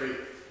anniversary.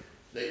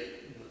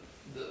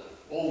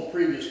 All the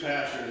previous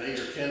pastors, 8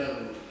 or 10 of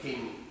them,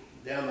 came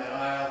down that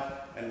aisle,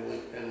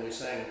 and we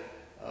sang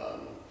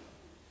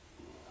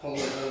 "Holy,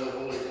 Holy,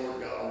 Holy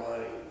Lord God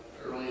Almighty."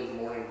 Early in the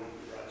morning,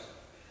 we rise.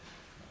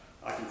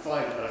 I can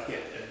find it, but I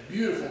can't. A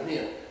beautiful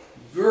hymn,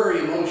 very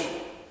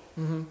emotional.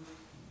 Mm-hmm.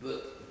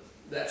 But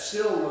that's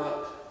still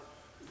not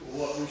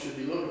what we should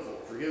be looking for: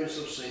 forgiveness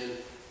of sin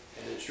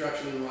and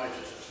instruction in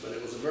righteousness. But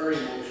it was a very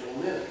emotional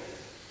minute.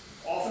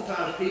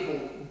 Oftentimes people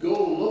go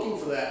looking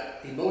for that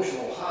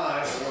emotional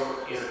high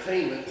or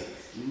entertainment,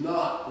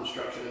 not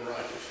instruction in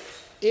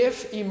righteousness.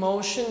 If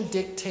emotion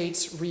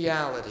dictates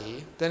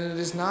reality, then it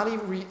is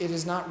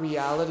not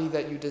reality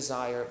that you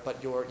desire,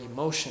 but your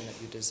emotion that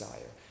you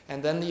desire.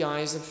 And then the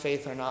eyes of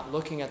faith are not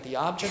looking at the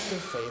object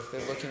of faith,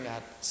 they're looking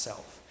at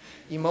self.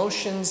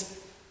 Emotions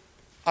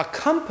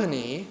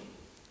accompany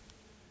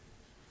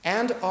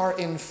and are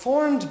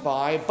informed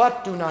by,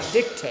 but do not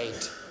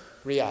dictate,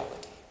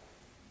 reality.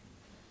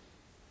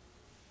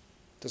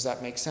 Does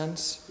that make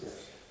sense? Yes.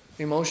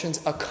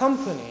 Emotions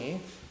accompany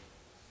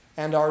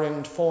and are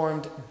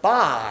informed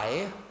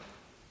by,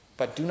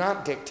 but do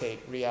not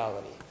dictate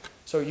reality.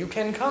 So you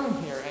can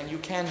come here and you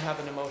can have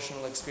an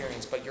emotional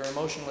experience, but your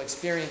emotional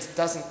experience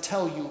doesn't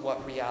tell you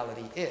what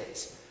reality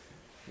is.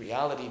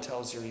 Reality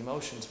tells your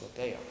emotions what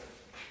they are.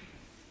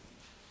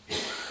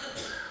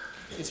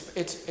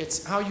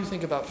 It's how you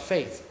think about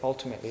faith,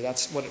 ultimately.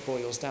 That's what it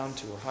boils down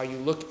to, or how you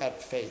look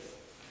at faith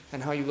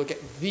and how you look at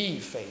the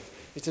faith.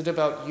 Is it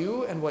about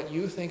you and what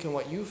you think and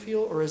what you feel,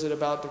 or is it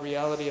about the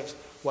reality of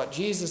what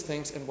Jesus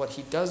thinks and what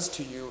he does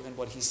to you and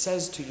what he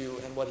says to you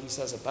and what he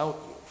says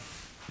about you?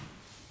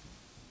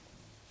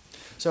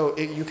 So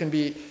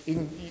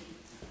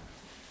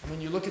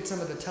when you look at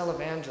some of the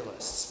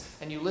televangelists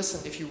and you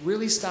listen, if you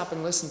really stop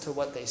and listen to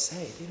what they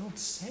say, they don't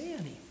say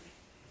anything.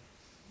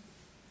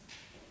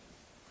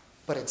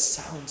 But it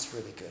sounds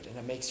really good and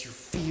it makes you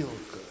feel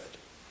good.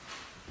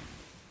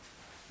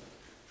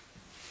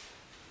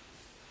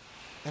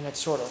 And it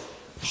sort of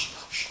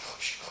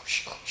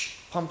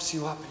pumps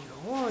you up and you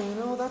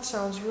go, oh, that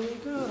sounds really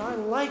good. I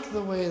like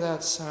the way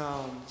that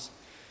sounds.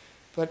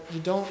 But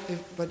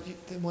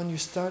when you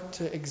start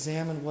to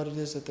examine what it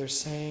is that they're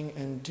saying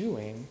and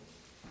doing,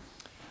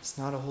 it's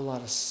not a whole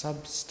lot of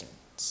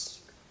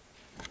substance.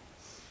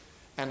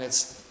 And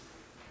it's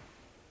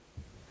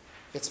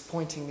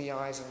pointing the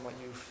eyes on what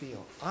you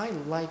feel. I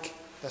like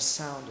the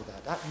sound of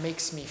that. That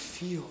makes me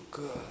feel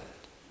good.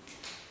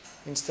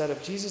 Instead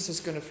of Jesus is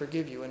going to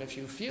forgive you, and if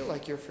you feel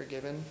like you're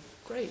forgiven,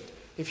 great.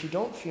 If you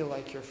don't feel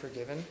like you're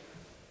forgiven,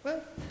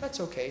 well, that's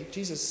okay.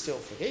 Jesus still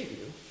forgave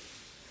you.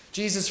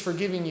 Jesus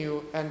forgiving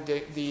you and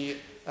the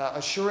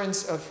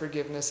assurance of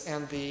forgiveness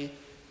and the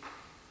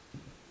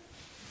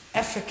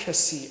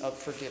efficacy of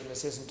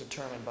forgiveness isn't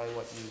determined by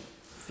what you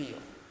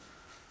feel.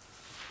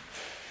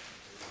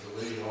 The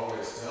way you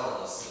always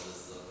tell us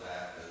is the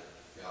fact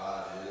that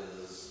God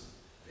is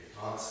a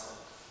constant.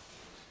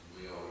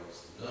 We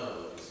always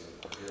know that he's going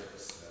to forgive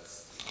us. That's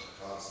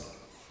a constant.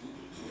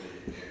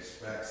 What he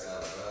expects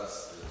out of us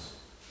is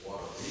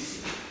what we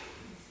do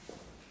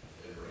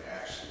in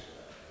reaction to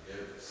that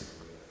forgiveness.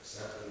 We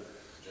accept it,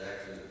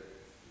 reject it,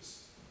 just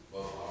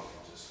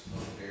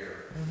don't care.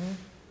 Mm-hmm.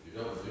 If you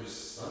don't do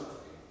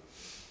something,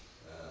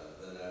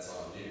 then that's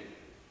on you.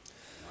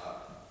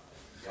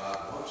 God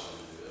wants you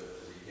to do it,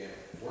 but he can't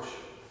force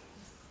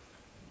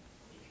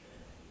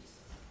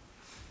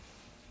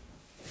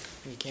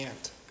you. You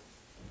can't.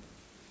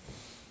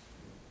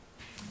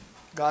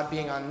 God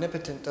being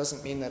omnipotent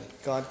doesn't mean that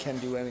God can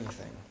do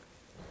anything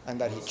and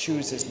that he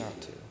chooses not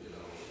to.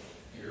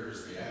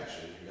 Here's the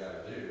action you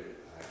got to do.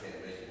 I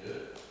can't make you do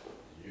it.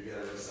 You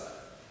got to decide.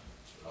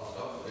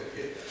 Don't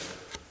get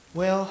that.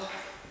 Well,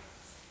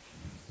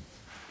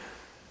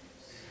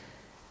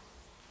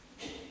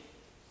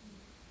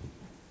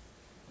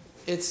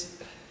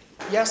 it's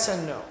yes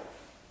and no.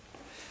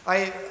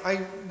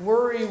 I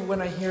worry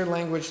when I hear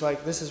language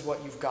like, this is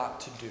what you've got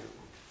to do.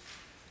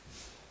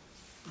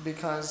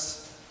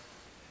 Because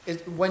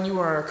when you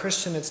are a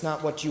Christian, it's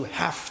not what you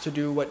have to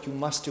do, what you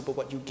must do, but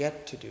what you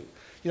get to do.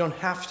 You don't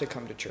have to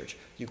come to church.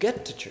 You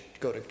get to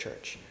go to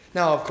church.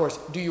 Now, of course,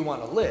 do you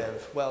want to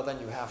live? Well, then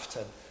you have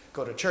to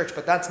go to church.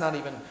 But that's not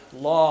even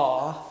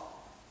law.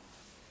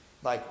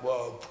 Like,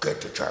 well,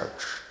 get to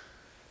church.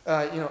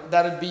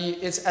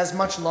 It's as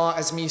much law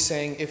as me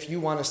saying, if you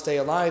want to stay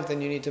alive,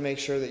 then you need to make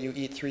sure that you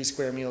eat 3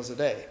 square meals a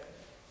day.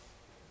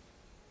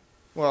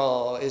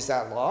 Well, is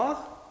that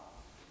law?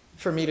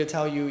 For me to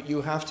tell you,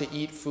 you have to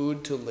eat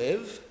food to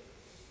live?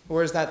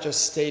 Or is that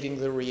just stating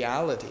the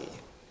reality?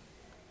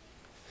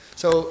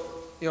 So,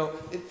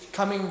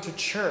 coming to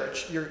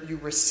church, you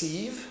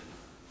receive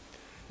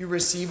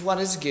what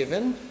is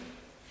given.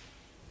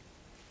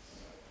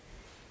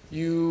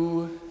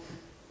 You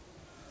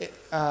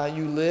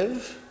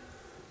live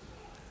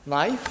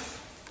life,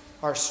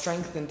 are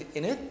strengthened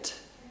in it.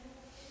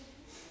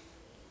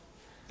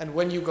 And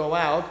when you go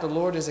out, the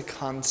Lord is a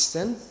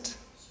constant.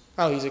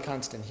 Oh, he's a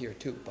constant here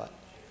too, but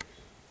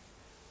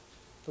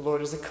the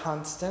Lord is a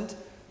constant.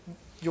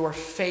 Your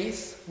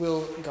faith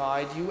will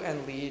guide you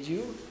and lead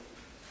you.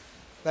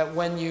 That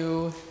when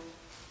you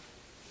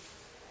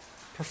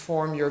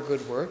perform your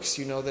good works,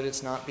 you know that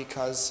it's not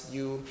because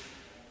you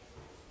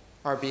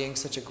are being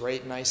such a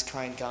great, nice,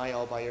 kind guy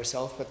all by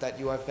yourself, but that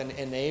you have been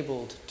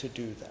enabled to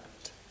do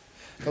that.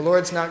 The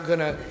Lord's not going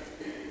to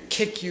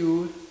kick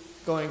you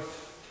going,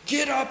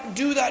 get up,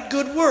 do that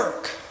good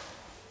work.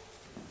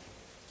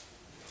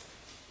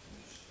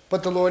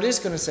 But the Lord is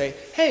going to say,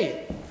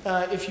 hey,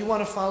 if you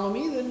want to follow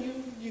me,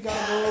 then you got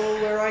to go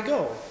where I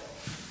go.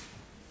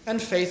 And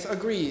faith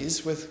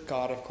agrees with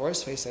God, of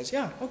course. Faith says,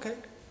 yeah, okay,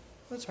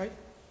 that's right.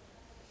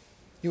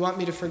 You want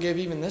me to forgive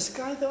even this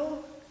guy,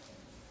 though?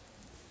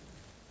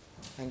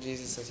 And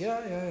Jesus says, yeah.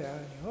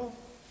 Oh,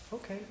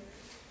 okay.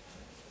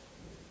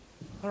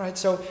 All right,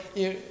 so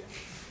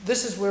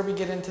this is where we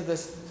get into the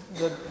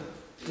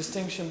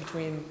distinction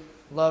between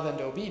love and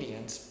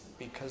obedience,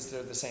 because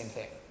they're the same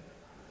thing.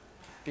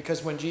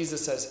 Because when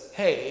Jesus says,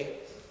 hey,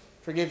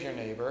 forgive your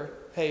neighbor,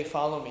 hey,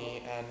 follow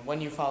me, and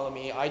when you follow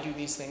me, I do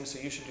these things, so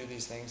you should do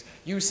these things,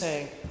 you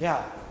saying,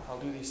 yeah, I'll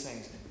do these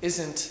things,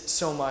 isn't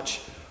so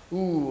much,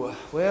 ooh,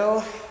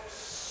 well,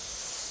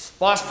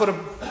 boss put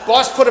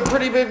a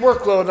pretty big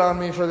workload on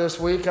me for this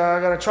week.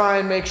 I got to try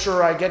and make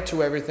sure I get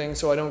to everything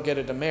so I don't get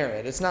a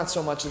demerit. It's not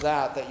so much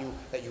that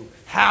you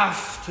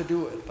have to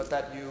do it, but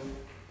that you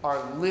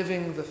are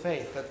living the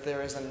faith, that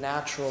there is a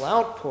natural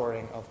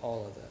outpouring of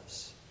all of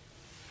this.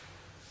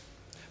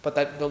 But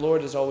that the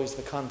Lord is always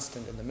the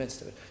constant in the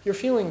midst of it. Your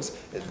feelings,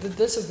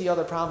 this is the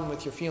other problem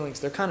with your feelings.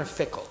 They're kind of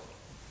fickle.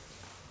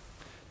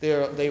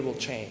 They will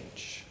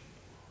change.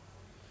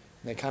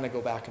 They kind of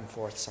go back and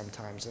forth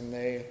sometimes, and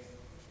they,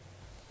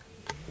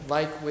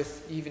 like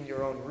with even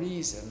your own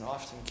reason,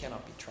 often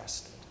cannot be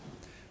trusted.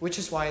 Which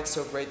is why it's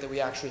so great that we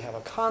actually have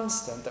a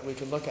constant that we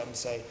can look at and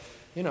say,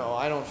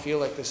 I don't feel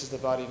like this is the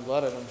body and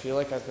blood. I don't feel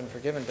like I've been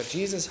forgiven. But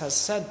Jesus has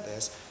said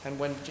this, and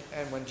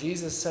when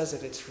Jesus says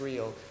it, it's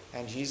real,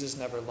 and Jesus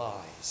never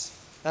lies.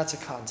 That's a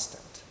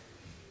constant.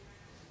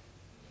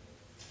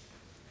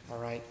 All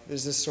right?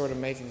 Is this sort of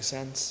making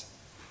sense?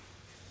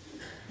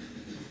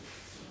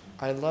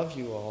 I love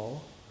you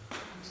all,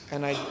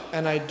 and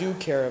I do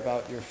care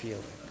about your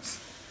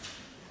feelings.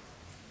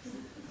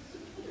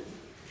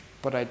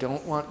 But I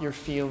don't want your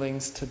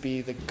feelings to be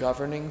the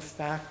governing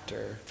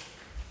factor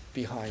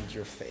behind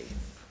your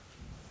faith.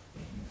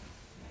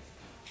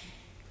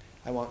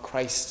 I want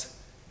Christ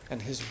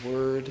and His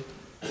Word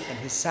and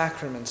His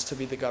sacraments to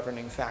be the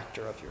governing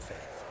factor of your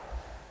faith.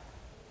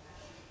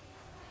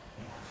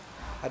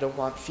 I don't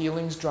want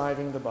feelings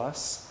driving the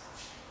bus.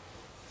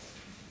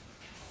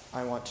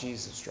 I want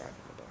Jesus driving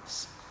the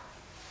bus.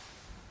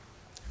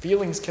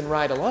 Feelings can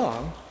ride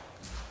along.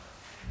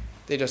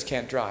 They just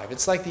can't drive.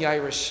 It's like the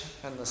Irish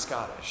and the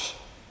Scottish.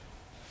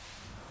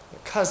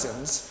 They're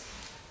cousins.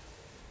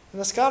 And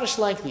the Scottish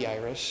like the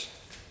Irish,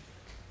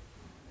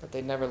 but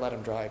they never let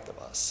them drive the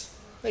bus.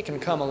 They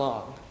can come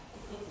along,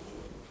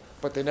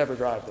 but they never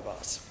drive the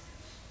bus.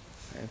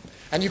 Okay?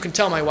 And you can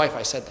tell my wife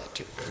I said that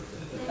too.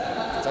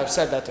 Because I've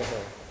said that to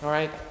her. All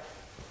right?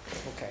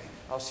 Okay.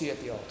 I'll see you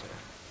at the altar.